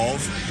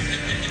evolve,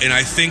 and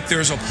I think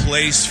there's a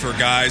place for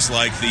guys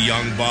like the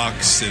Young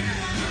Bucks and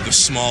the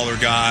smaller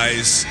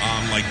guys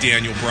like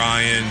Daniel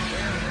Bryan.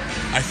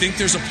 I think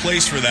there's a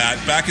place for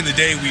that. Back in the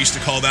day, we used to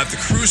call that the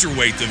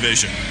cruiserweight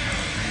division,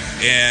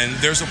 and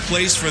there's a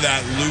place for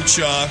that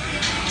lucha,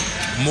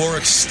 more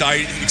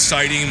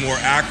exciting, more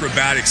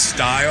acrobatic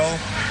style.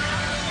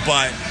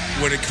 But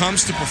when it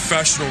comes to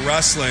professional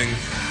wrestling,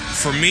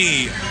 for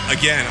me,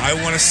 again, I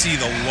want to see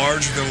the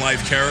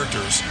larger-than-life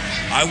characters.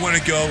 I want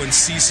to go and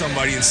see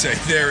somebody and say,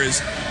 there is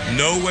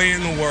no way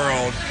in the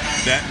world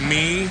that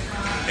me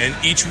and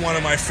each one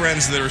of my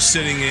friends that are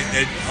sitting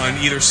on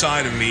either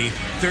side of me,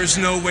 there's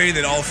no way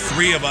that all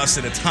three of us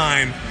at a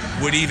time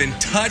would even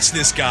touch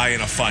this guy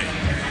in a fight.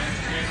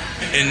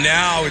 And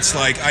now it's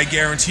like, I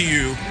guarantee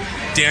you,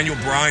 Daniel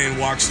Bryan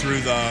walks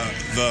through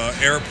the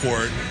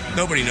airport,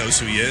 nobody knows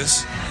who he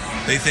is.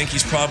 They think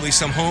he's probably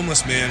some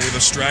homeless man with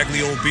a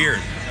straggly old beard,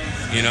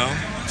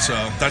 So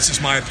that's just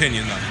my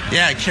opinion, though.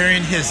 Yeah,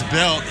 carrying his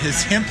belt,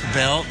 his hemp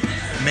belt,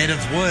 made of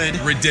wood.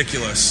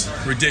 Ridiculous,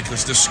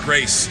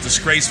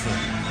 disgraceful.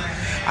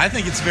 I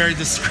think it's very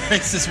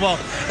disgraceful as well.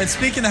 And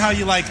speaking of how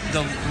you like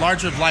the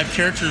larger-of-life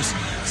characters,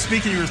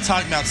 you were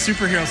talking about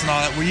superheroes and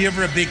all that. Were you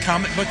ever a big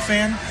comic book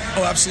fan?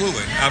 Oh,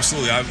 absolutely.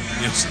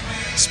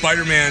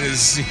 Spider-Man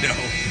is,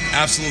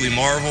 absolutely.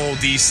 Marvel,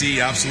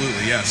 DC,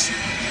 absolutely, yes.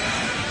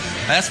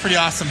 That's pretty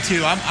awesome,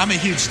 too. I'm a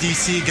huge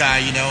DC guy,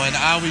 and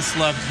I always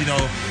loved,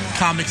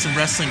 comics and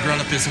wrestling growing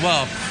up as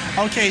well.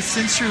 Okay,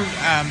 since you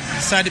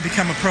decided to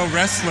become a pro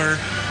wrestler,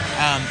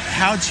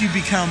 how did you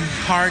become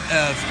part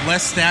of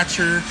Les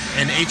Thatcher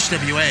and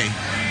HWA?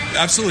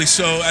 Absolutely.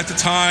 So at the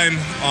time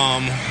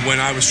when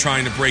I was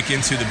trying to break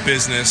into the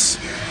business,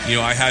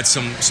 I had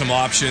some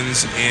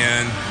options,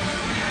 and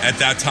at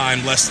that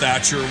time, Les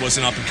Thatcher was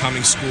an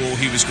up-and-coming school.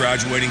 He was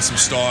graduating some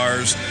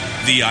stars.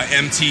 The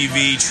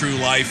MTV True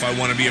Life, I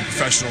Want to Be a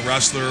Professional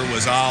Wrestler,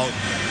 was out,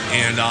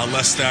 and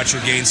Les Thatcher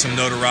gained some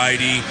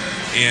notoriety.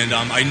 And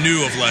I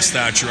knew of Les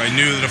Thatcher. I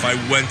knew that if I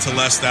went to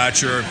Les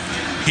Thatcher,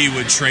 he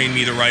would train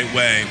me the right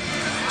way.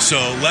 So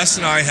Les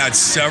and I had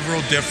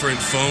several different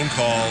phone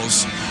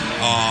calls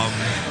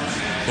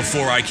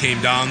before I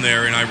came down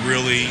there, and I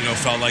really,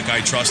 felt like I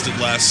trusted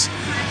Les,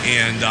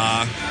 and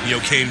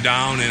came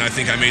down, and I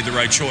think I made the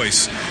right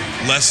choice.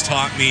 Les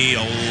taught me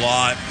a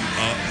lot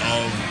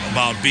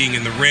about being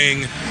in the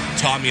ring,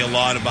 taught me a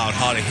lot about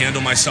how to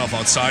handle myself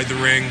outside the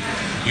ring.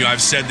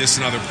 I've said this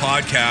in other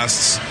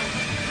podcasts,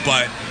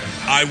 but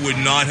I would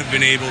not have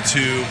been able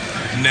to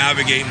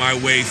navigate my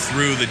way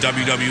through the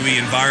WWE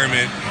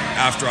environment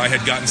after I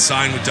had gotten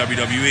signed with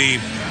WWE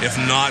if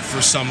not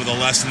for some of the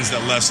lessons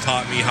that Les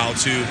taught me how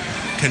to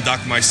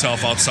conduct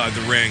myself outside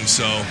the ring.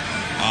 So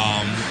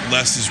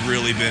Les has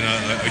really been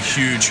a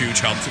huge, huge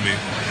help to me.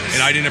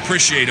 And I didn't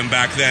appreciate him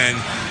back then.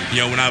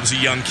 When I was a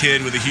young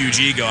kid with a huge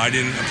ego, I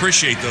didn't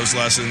appreciate those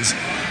lessons.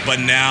 But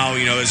now,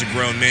 as a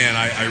grown man,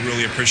 I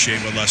really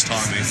appreciate what Les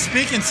taught me.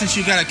 Speaking, since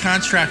you got a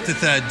contract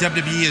with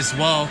WWE as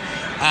well,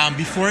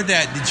 before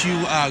that, did you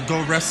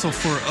go wrestle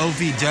for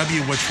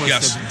OVW, which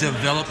was the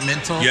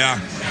developmental? Yeah.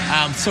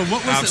 So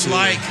what was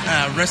Absolutely. it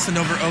like wrestling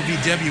over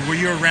OVW? Were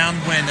you around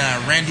when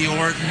Randy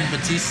Orton,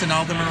 Batista, and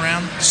all them were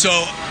around? So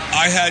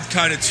I had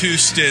kind of two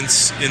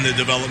stints in the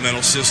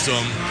developmental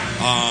system.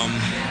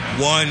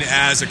 One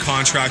as a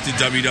contracted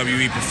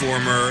WWE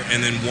performer,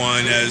 and then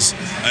one as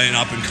an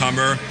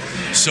up-and-comer.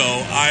 So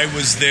I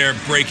was there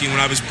when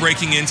I was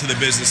breaking into the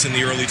business in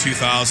the early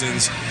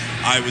 2000s.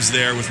 I was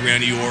there with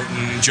Randy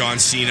Orton, John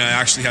Cena. I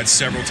actually had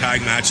several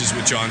tag matches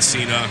with John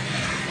Cena,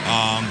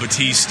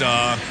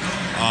 Batista,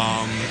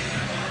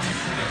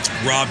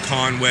 Rob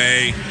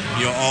Conway,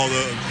 all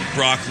the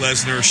Brock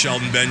Lesnar,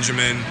 Shelton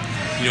Benjamin,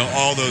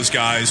 all those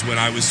guys. When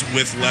I was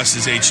with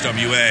Les's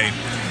HWA,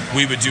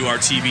 we would do our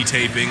TV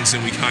tapings,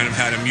 and we kind of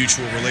had a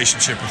mutual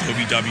relationship with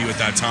OVW at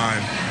that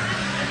time.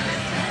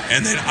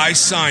 And then I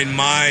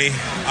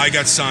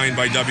got signed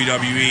by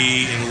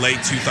WWE in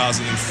late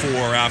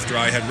 2004 after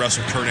I had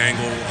wrestled Kurt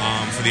Angle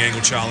for the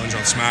Angle Challenge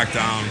on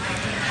SmackDown,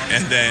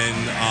 and then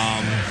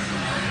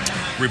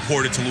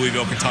reported to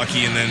Louisville,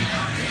 Kentucky. And then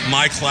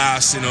my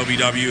class in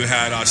OVW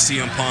had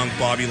CM Punk,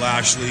 Bobby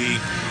Lashley,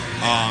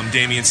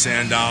 Damian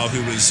Sandow,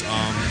 who was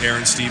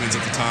Aaron Stevens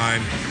at the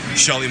time,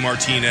 Shelly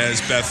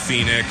Martinez, Beth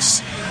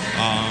Phoenix,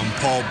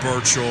 Paul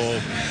Burchill,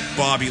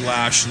 Bobby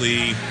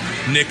Lashley,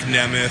 Nick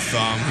Nemeth,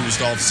 who's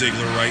Dolph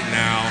Ziggler right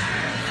now,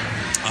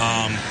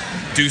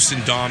 Deuce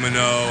and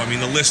Domino. I mean,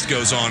 the list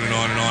goes on and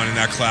on and on in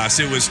that class.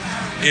 It was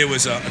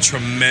a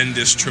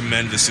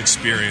tremendous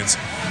experience.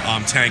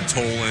 Tank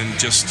Tolan,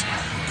 just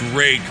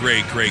great group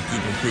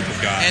of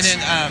guys. And then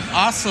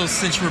also,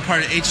 since you were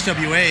part of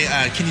HWA,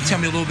 can you tell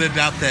me a little bit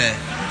about the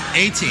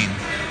A team?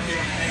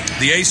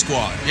 The A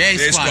Squad. The A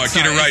Squad.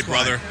 Get it right, A-Squad.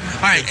 brother.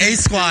 All right, A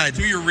Squad.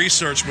 Do your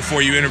research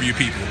before you interview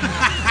people.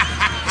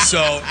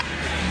 So,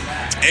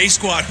 A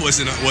Squad was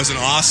an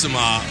awesome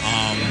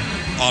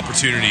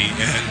opportunity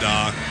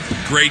and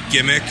great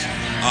gimmick.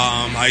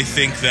 I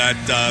think that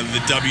the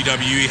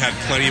WWE had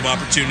plenty of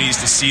opportunities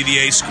to see the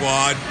A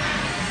Squad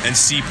and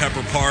see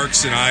Pepper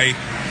Parks, and I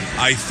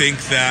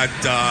think that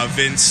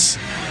Vince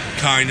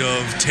kind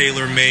of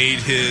tailor-made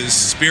his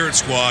Spirit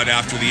Squad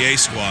after the A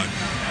Squad.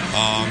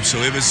 So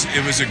it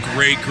was a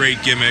great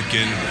gimmick,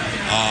 and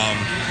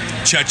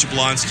Chet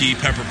Jablonski,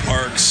 Pepper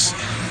Parks,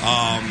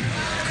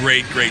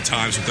 great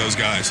times with those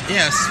guys.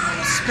 Yes,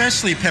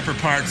 especially Pepper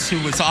Parks, who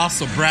was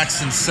also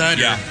Braxton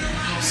Sutter. Yeah.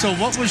 So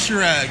what was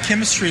your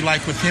chemistry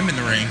like with him in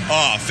the ring?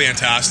 Oh,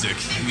 fantastic.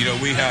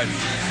 We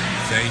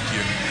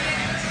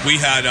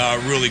had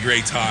really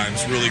great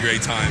times.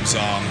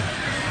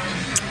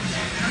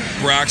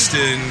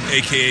 Braxton,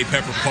 a.k.a.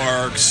 Pepper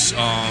Parks,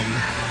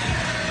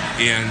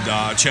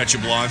 and Chet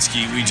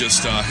Jablonski, we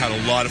just had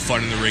a lot of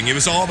fun in the ring. It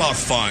was all about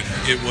fun.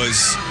 It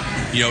was,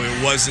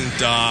 it wasn't,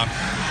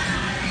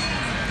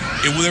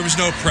 there was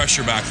no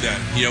pressure back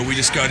then. We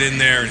just got in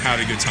there and had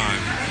a good time.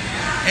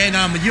 And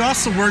you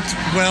also worked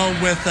well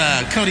with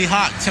Cody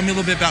Hawk. Tell me a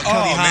little bit about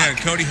Cody Hawk. Man,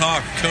 Cody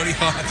Hawk. Cody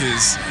Hawk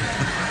is,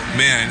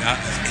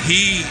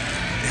 he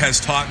has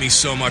taught me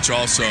so much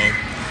also.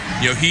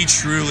 He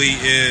truly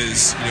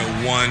is,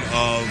 one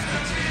of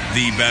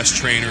the best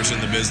trainers in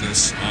the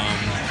business.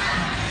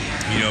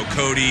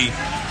 Cody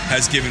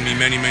has given me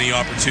many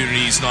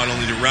opportunities, not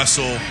only to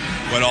wrestle,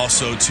 but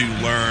also to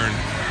learn.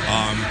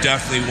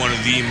 Definitely one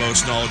of the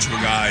most knowledgeable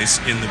guys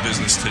in the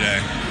business today.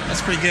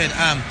 That's pretty good.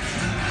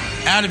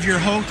 Out of your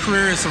whole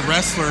career as a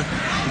wrestler,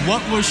 what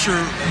was your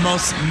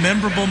most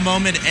memorable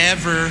moment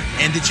ever,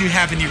 and did you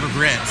have any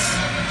regrets?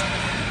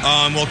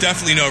 Well,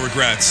 definitely no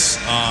regrets.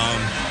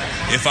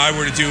 If I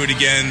were to do it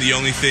again, the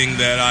only thing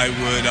that I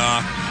would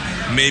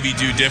maybe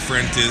do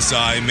different is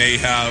I may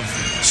have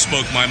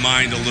spoke my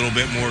mind a little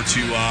bit more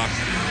to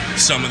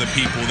some of the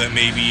people that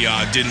maybe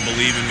didn't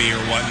believe in me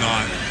or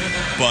whatnot.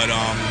 But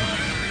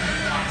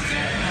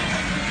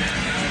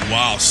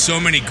wow, so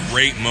many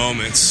great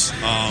moments.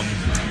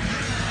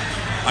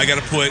 I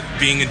got to put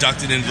being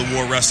inducted into the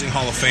War Wrestling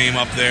Hall of Fame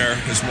up there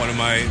as one of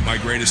my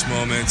greatest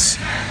moments.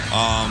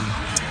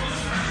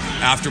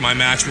 After my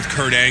match with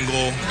Kurt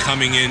Angle,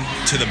 coming in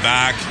to the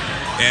back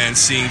and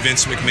seeing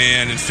Vince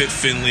McMahon and Fit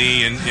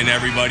Finlay and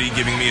everybody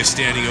giving me a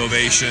standing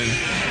ovation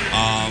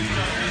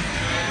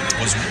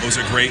was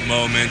a great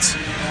moment.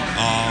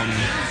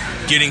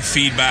 Getting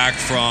feedback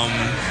from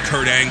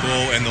Kurt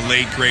Angle and the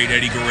late, great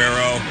Eddie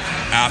Guerrero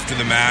after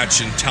the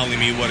match and telling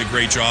me what a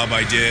great job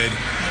I did,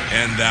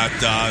 and that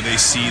they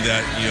see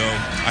that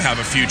I have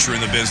a future in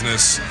the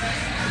business.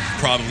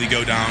 Probably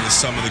go down as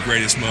some of the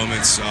greatest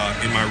moments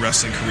in my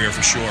wrestling career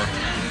for sure.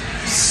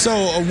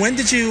 So when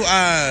did you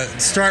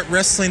start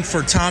wrestling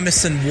for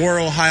Thomas and War,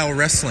 Ohio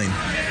Wrestling?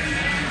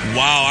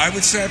 Wow, I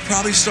would say I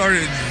probably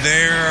started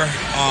there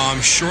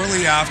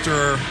shortly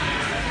after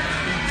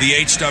the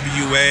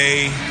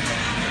HWA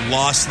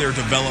lost their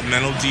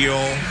developmental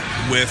deal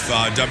with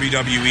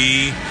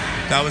WWE.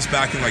 That was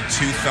back in like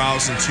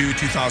 2002,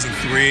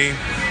 2003.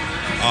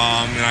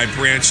 And I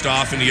branched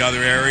off into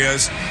other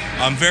areas.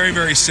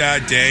 Very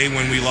sad day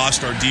when we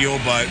lost our deal,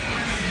 but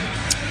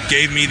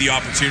gave me the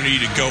opportunity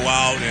to go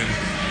out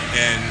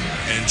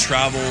and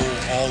travel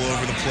all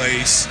over the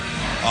place.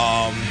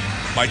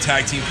 My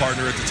tag team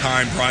partner at the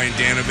time, Brian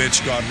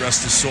Danovich, God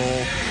rest his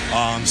soul,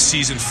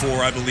 season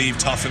 4, I believe,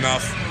 Tough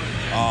Enough.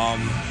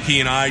 He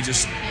and I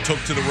just took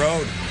to the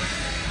road,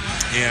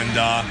 and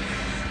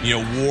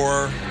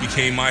War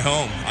became my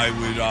home. I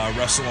would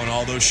wrestle on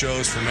all those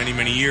shows for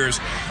many years.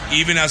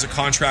 Even as a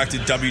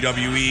contracted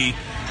WWE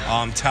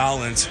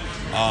talent,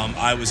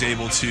 I was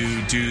able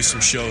to do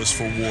some shows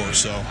for War.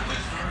 So,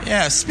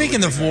 yeah.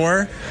 Speaking of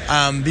War,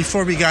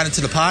 before we got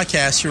into the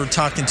podcast, you were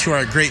talking to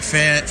our great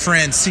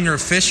friend, senior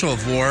official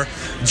of War,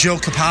 Joe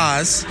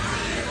Capaz.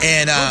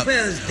 And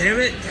Kopez, damn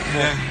it.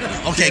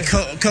 Yeah. Okay,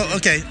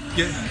 okay.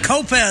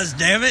 Kopez,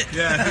 damn it.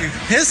 Yeah.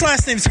 His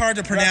last name's hard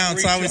to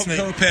pronounce. I always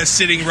Kopez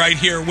sitting right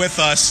here with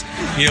us.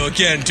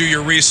 Again, do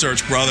your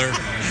research, brother.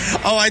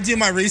 Oh, I do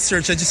my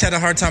research. I just had a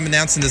hard time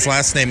announcing his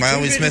last name. I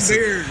always miss it.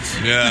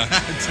 Yeah.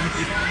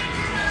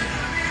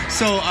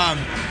 So,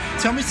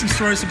 tell me some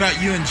stories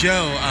about you and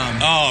Joe.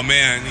 Oh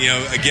man,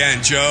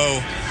 again,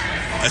 Joe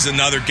is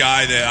another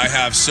guy that I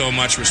have so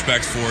much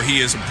respect for. He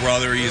is a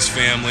brother. He is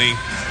family.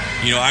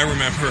 I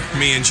remember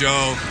me and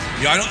Joe.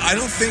 I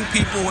don't think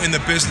people in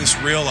the business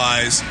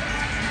realize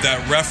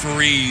that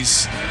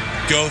referees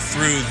go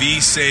through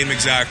the same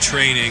exact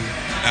training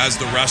as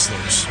the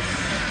wrestlers.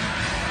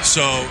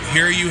 So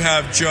here you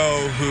have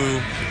Joe,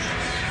 who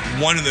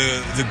one of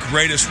the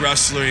greatest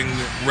wrestling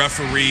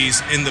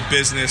referees in the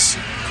business,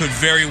 could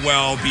very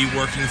well be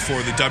working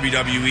for the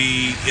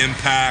WWE,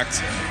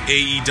 Impact,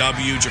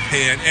 AEW,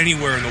 Japan,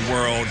 anywhere in the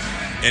world,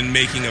 and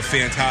making a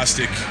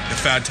fantastic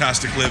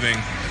living.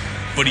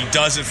 But he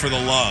does it for the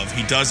love.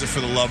 He does it for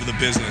the love of the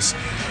business.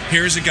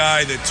 Here's a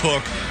guy that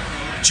took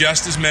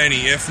just as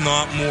many, if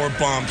not more,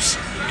 bumps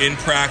in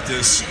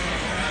practice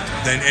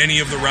than any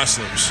of the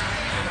wrestlers.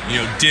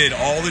 Did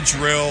all the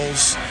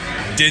drills,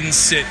 didn't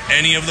sit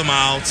any of them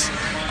out.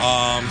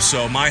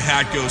 So my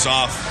hat goes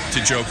off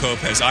to Joe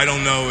Kopez. I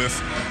don't know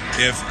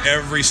if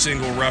every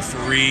single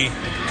referee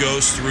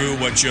goes through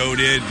what Joe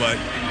did, but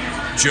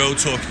Joe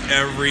took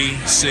every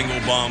single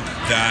bump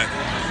that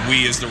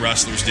we as the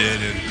wrestlers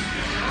did, and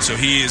so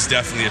he is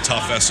definitely a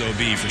tough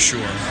SOB for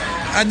sure.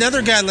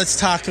 Another guy let's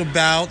talk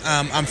about,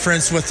 I'm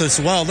friends with as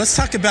well. Let's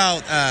talk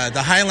about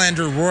the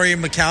Highlander, Rory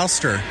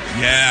McAllister.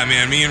 Yeah,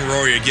 man, me and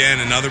Rory,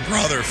 again, another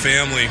brother,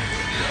 family.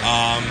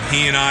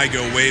 He and I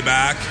go way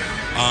back.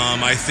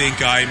 I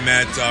think I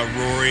met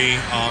Rory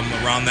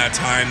around that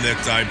time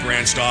that I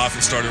branched off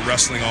and started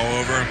wrestling all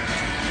over.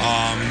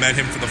 Met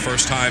him for the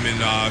first time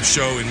in a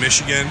show in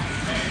Michigan,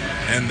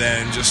 and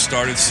then just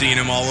started seeing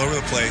him all over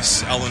the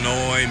place.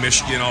 Illinois,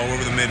 Michigan, all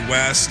over the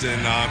Midwest,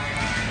 and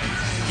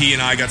he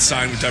and I got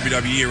signed with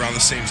WWE around the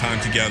same time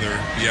together.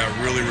 Yeah,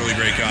 really, really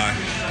great guy.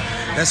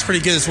 That's pretty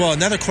good as well.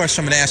 Another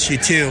question I'm going to ask you,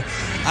 too.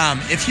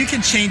 If you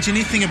can change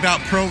anything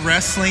about pro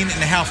wrestling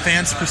and how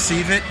fans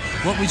perceive it,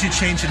 what would you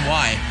change and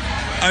why?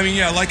 I mean,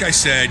 yeah, like I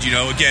said,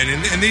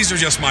 again, and these are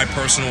just my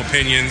personal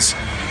opinions.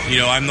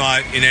 I'm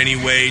not in any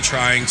way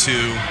trying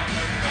to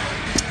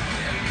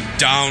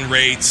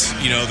downrate,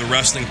 the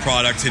wrestling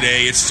product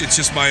today. It's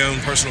just my own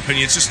personal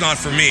opinion. It's just not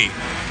for me.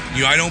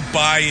 I don't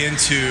buy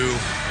into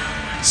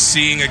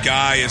seeing a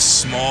guy as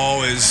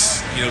small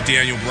as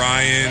Daniel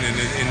Bryan,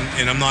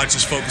 and I'm not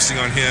just focusing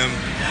on him.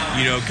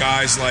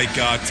 Guys like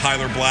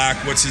Tyler Black.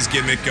 What's his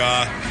gimmick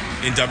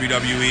in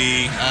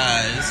WWE?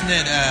 Isn't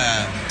it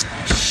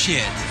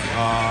shit?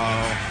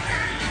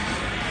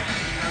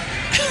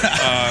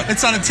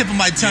 It's on the tip of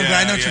my tongue, but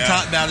I know what you're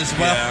talking about as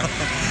well. Yeah.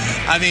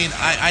 I mean,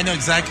 I know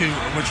exactly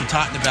what you're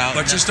talking about.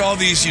 But just all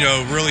these,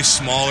 really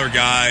smaller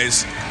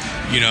guys,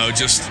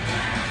 just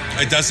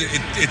it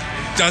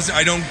doesn't.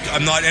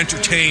 I'm not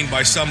entertained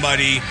by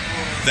somebody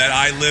that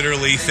I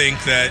literally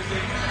think that,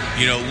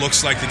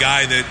 looks like the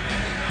guy that,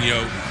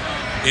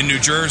 in New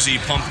Jersey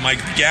pumped Mike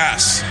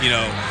gas,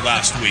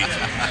 last week.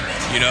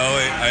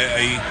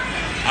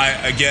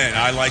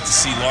 I like to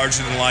see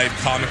larger than life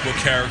comic book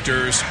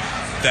characters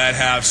that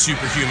have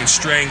superhuman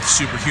strength,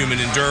 superhuman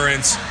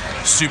endurance,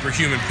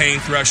 superhuman pain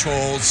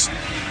thresholds,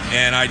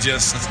 and I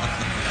just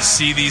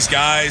see these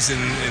guys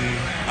and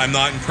I'm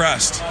not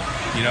impressed,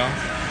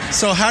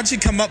 So how'd you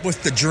come up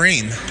with the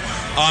dream?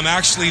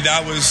 Actually,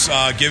 that was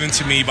given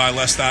to me by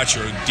Les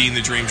Thatcher, Dean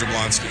the Dream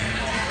Jablonski.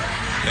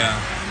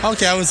 Yeah.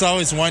 Okay, I was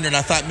always wondering.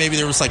 I thought maybe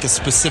there was like a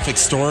specific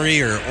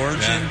story or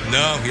origin.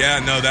 Yeah.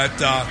 No.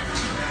 That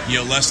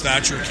Les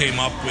Thatcher came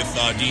up with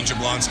Dean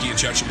Jablonski and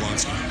Chet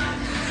Jablonski.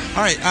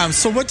 All right.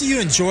 So what do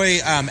you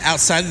enjoy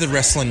outside of the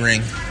wrestling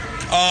ring?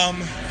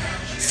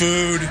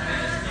 Food,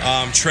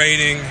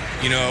 training.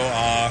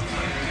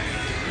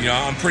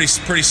 I'm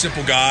pretty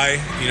simple guy.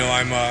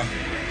 I'm a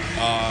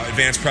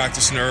advanced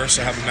practice nurse.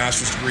 I have a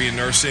master's degree in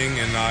nursing,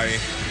 and I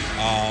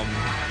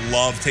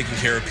love taking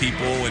care of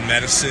people in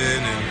medicine,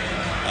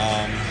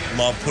 and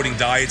love putting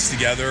diets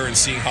together and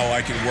seeing how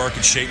I can work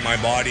and shape my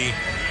body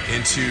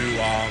into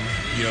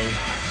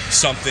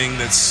something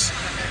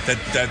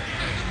that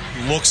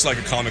looks like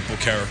a comic book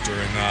character,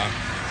 and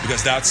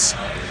because that's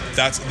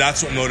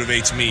what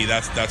motivates me.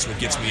 That's what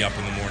gets me up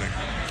in the morning.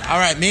 All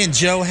right, me and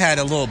Joe had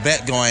a little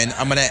bet going.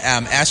 I'm going to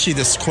ask you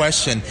this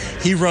question.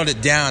 He wrote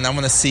it down. I'm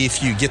going to see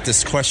if you get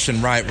this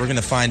question right. We're going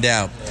to find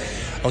out.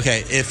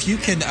 Okay, if you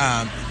can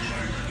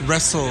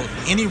wrestle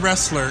any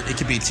wrestler, it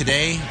could be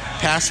today,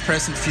 past,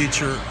 present,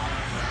 future,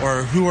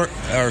 or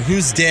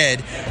who's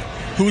dead,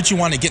 who would you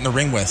want to get in the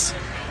ring with?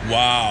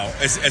 Wow.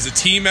 As a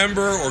team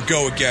member or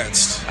go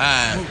against?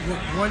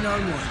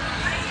 One-on-one.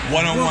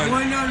 One-on-one.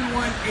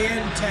 One-on-one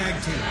and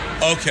tag team.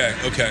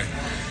 Okay.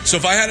 So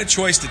if I had a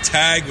choice to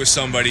tag with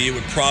somebody, it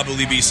would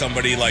probably be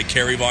somebody like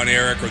Kerry Von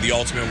Erich or the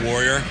Ultimate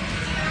Warrior.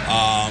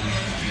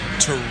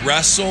 To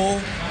wrestle,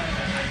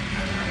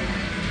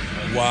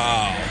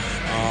 wow.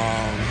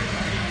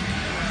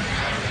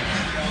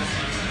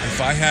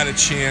 If I had a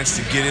chance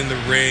to get in the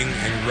ring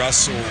and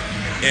wrestle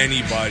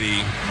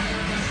anybody,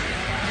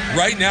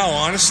 right now,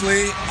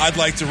 honestly, I'd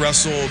like to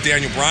wrestle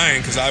Daniel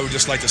Bryan, because I would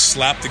just like to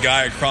slap the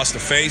guy across the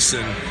face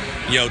and,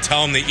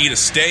 tell him to eat a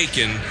steak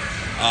and,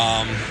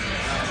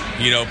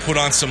 put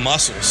on some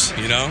muscles,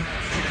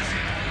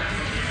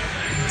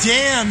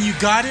 Damn, you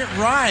got it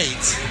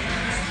right.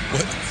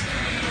 What?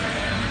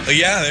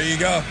 Yeah, there you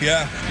go.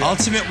 Yeah.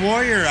 Ultimate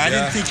Warrior. I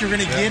didn't think you were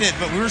going to get it,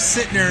 but we were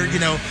sitting there,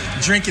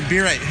 drinking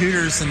beer at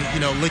Hooters and,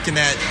 looking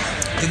at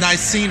the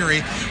nice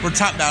scenery. We're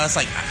talking about it. It's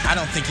like, I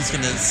don't think he's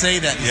going to say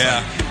that. He's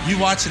like, you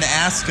watch and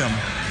ask him.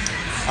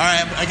 All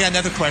right, I got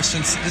another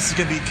question. This is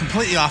going to be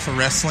completely off of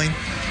wrestling.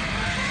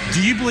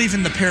 Do you believe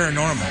in the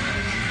paranormal?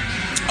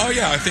 Oh,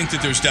 yeah, I think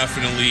that there's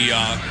definitely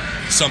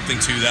something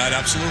to that,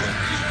 absolutely.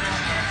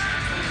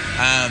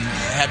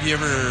 Have you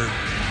ever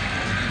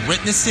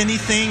witnessed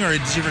anything, or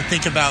did you ever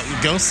think about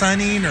ghost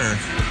hunting, or?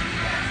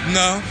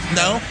 No.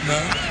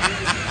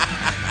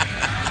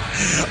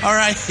 All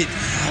right.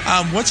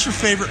 What's your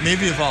favorite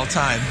movie of all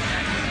time?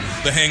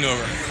 The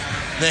Hangover.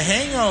 The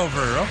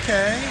Hangover,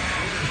 okay.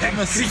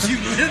 You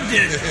lived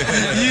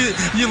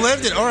it. You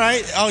lived it, all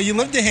right. Oh, you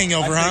lived The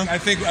Hangover, huh? I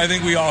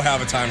think we all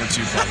have a time or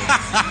two, probably.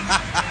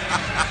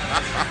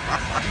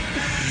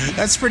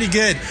 That's pretty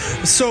good.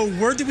 So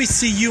where do we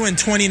see you in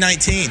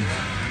 2019?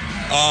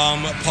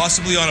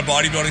 Possibly on a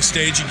bodybuilding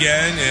stage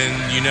again,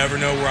 and you never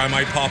know where I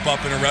might pop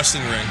up in a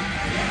wrestling ring.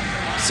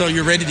 So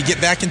you're ready to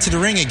get back into the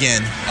ring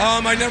again?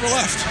 I never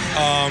left.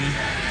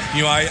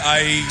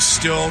 I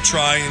still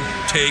try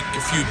and take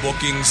a few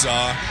bookings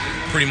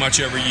pretty much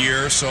every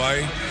year, so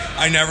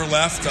I never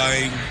left.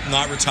 I'm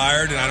not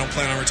retired, and I don't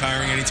plan on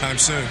retiring anytime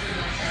soon.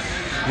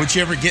 Would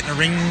you ever get in a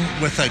ring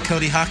with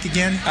Cody Hawk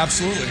again?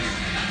 Absolutely.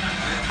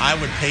 I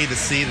would pay to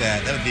see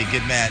that. That would be a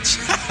good match.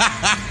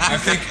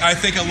 I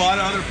think a lot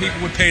of other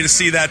people would pay to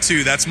see that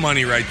too. That's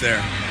money right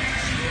there.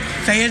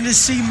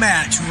 Fantasy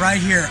match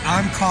right here.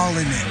 I'm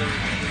calling it.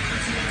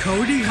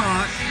 Cody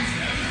Hawk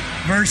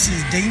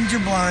versus Dean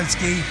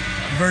Jablonski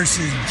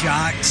versus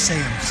Jock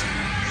Sampson.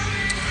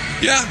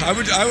 Yeah, I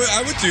would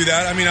do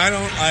that. I mean,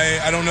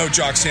 I don't know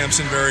Jock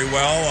Sampson very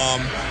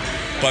well,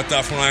 but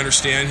from what I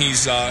understand,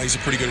 he's a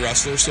pretty good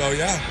wrestler. So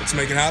yeah, let's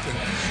make it happen.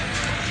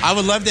 I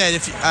would love that.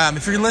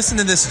 If you're listening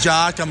to this,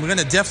 Jock, I'm going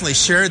to definitely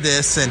share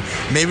this, and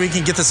maybe we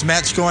can get this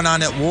match going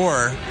on at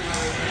War.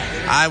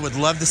 I would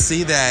love to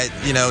see that,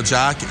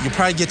 Jock. You'll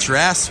probably get your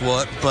ass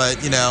whooped, but,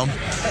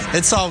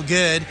 it's all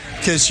good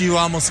because you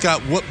almost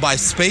got whooped by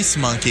Space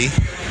Monkey.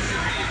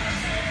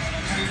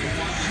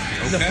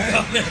 Okay.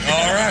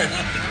 All right.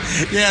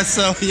 Yeah,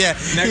 so, yeah.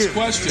 Next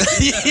question.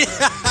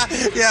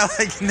 Yeah,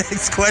 like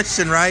next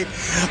question, right?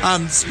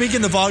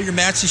 Speaking of all your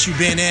matches you've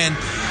been in,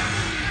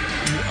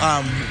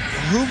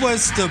 who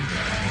was the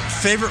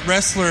favorite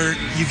wrestler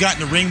you got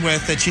in the ring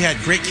with that you had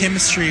great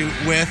chemistry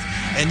with,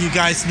 and you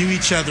guys knew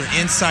each other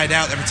inside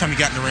out every time you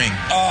got in the ring?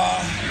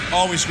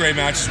 Always great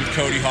matches with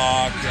Cody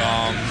Hawk.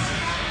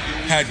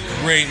 Had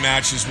great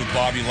matches with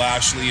Bobby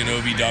Lashley and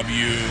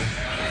OVW.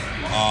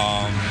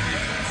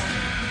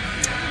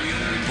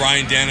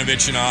 Brian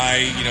Danovich and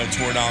I,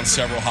 tore down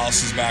several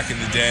houses back in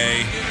the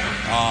day.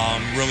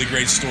 Really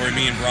great story.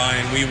 Me and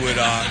Brian, we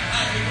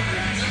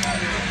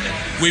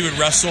would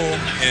wrestle,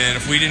 and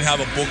if we didn't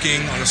have a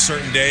booking on a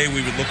certain day,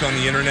 we would look on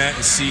the internet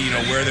and see,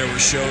 where there were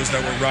shows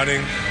that were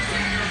running.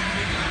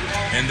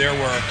 And there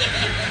were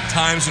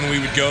times when we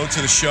would go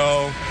to the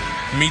show,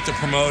 meet the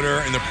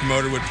promoter, and the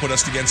promoter would put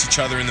us against each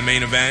other in the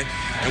main event,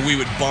 and we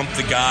would bump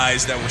the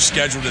guys that were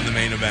scheduled in the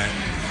main event.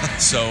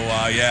 So,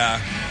 yeah,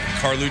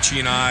 Carlucci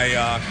and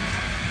I,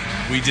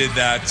 we did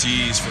that,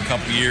 for a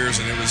couple of years,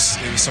 and it was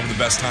some of the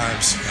best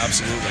times.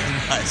 Absolutely.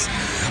 Nice.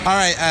 All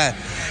right,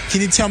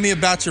 can you tell me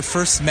about your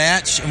first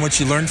match and what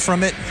you learned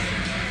from it?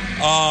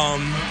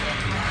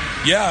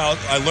 Yeah,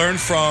 I learned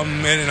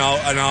from it, and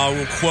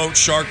I'll quote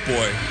Shark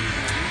Boy.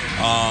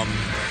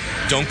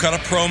 Don't cut a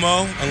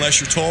promo unless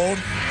you're told,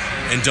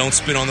 and don't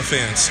spit on the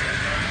fans.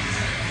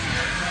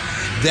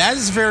 That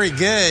is very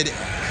good.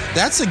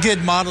 That's a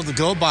good model to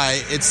go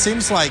by. It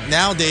seems like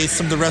nowadays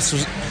some of the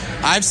wrestlers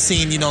I've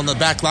seen, in the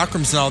back locker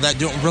rooms and all that,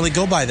 don't really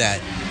go by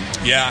that.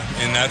 Yeah,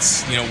 and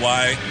that's,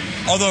 why.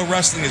 Although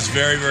wrestling is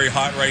very, very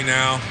hot right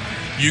now,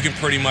 you can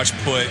pretty much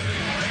put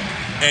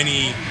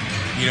any,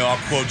 I'll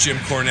quote Jim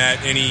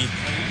Cornette, any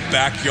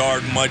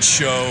backyard mud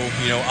show,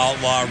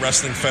 outlaw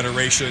wrestling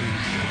federation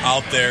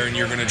out there, and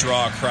you're going to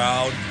draw a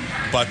crowd.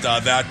 But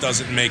that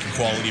doesn't make a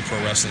quality pro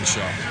wrestling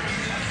show.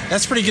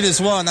 That's pretty good as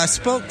well. And I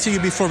spoke to you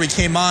before we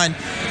came on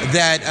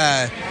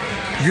that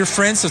you're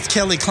friends with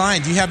Kelly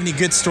Klein. Do you have any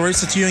good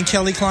stories with you and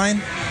Kelly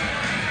Klein?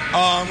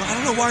 I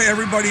don't know why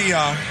everybody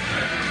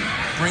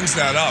brings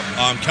that up.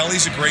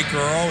 Kelly's a great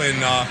girl,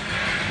 and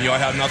I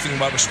have nothing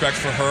but respect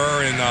for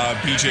her and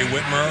BJ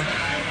Whitmer.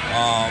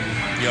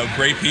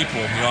 Great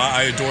people.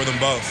 I adore them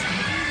both.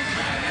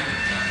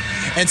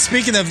 And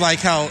speaking of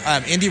how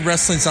indie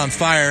wrestling's on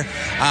fire,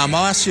 I'll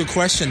ask you a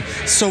question.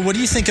 So what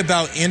do you think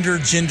about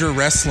intergender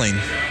wrestling?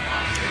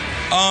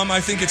 I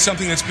think it's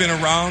something that's been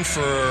around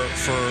for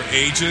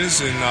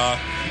ages, and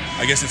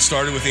I guess it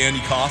started with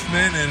Andy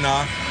Kaufman, and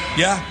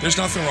yeah, there's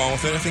nothing wrong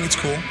with it. I think it's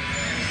cool.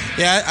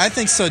 Yeah, I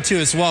think so too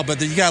as well,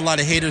 but you got a lot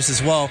of haters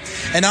as well.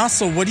 And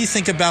also, what do you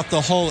think about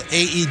the whole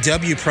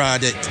AEW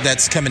product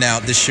that's coming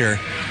out this year?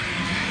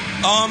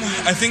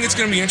 I think it's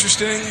going to be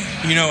interesting.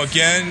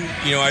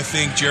 I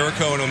think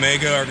Jericho and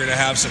Omega are going to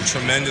have some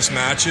tremendous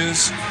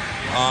matches.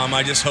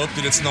 I just hope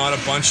that it's not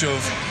a bunch of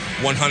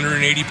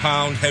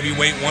 180-pound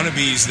heavyweight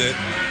wannabes that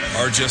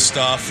are just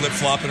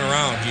flip-flopping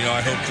around.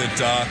 I hope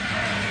that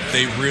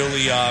they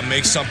really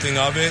make something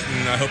of it,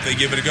 and I hope they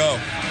give it a go,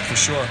 for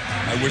sure.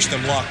 I wish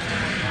them luck.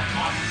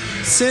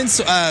 Since,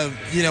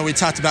 we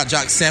talked about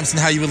Jock Sampson,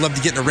 how you would love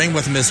to get in a ring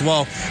with him as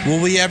well,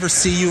 will we ever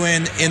see you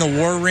in a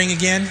war ring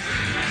again?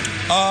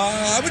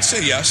 I would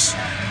say yes.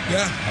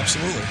 Yeah,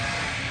 absolutely.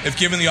 If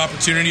given the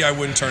opportunity, I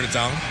wouldn't turn it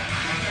down.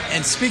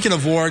 And speaking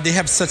of war, they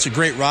have such a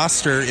great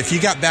roster. If you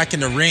got back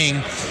in the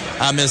ring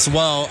as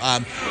well,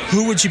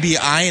 who would you be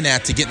eyeing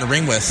at to get in the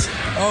ring with?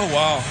 Oh,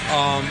 wow.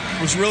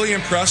 Was really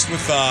impressed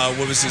with,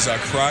 what was his,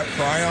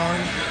 Cryon?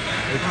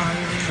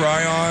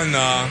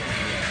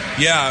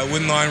 Yeah, I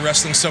wouldn't mind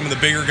wrestling some of the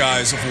bigger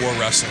guys of war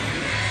wrestling.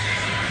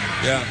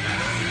 Yeah.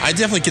 I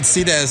definitely could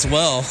see that as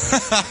well.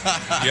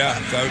 Yeah,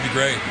 that would be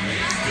great.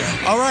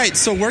 Yeah. All right,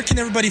 so where can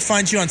everybody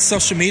find you on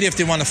social media if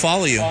they want to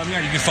follow you? Yeah,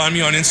 you can find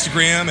me on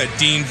Instagram at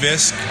Dean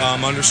Visk,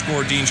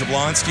 _ Dean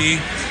Jablonski,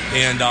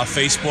 and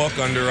Facebook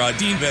under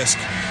Dean Visk.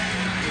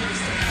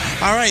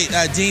 All right,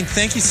 Dean,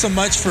 thank you so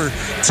much for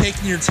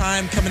taking your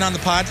time coming on the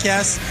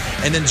podcast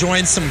and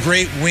enjoying some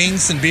great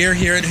wings and beer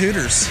here at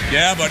Hooters.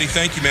 Yeah, buddy.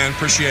 Thank you, man.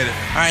 Appreciate it.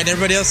 All right,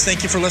 everybody else,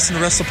 thank you for listening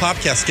to Wrestle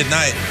Popcast. Good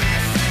night.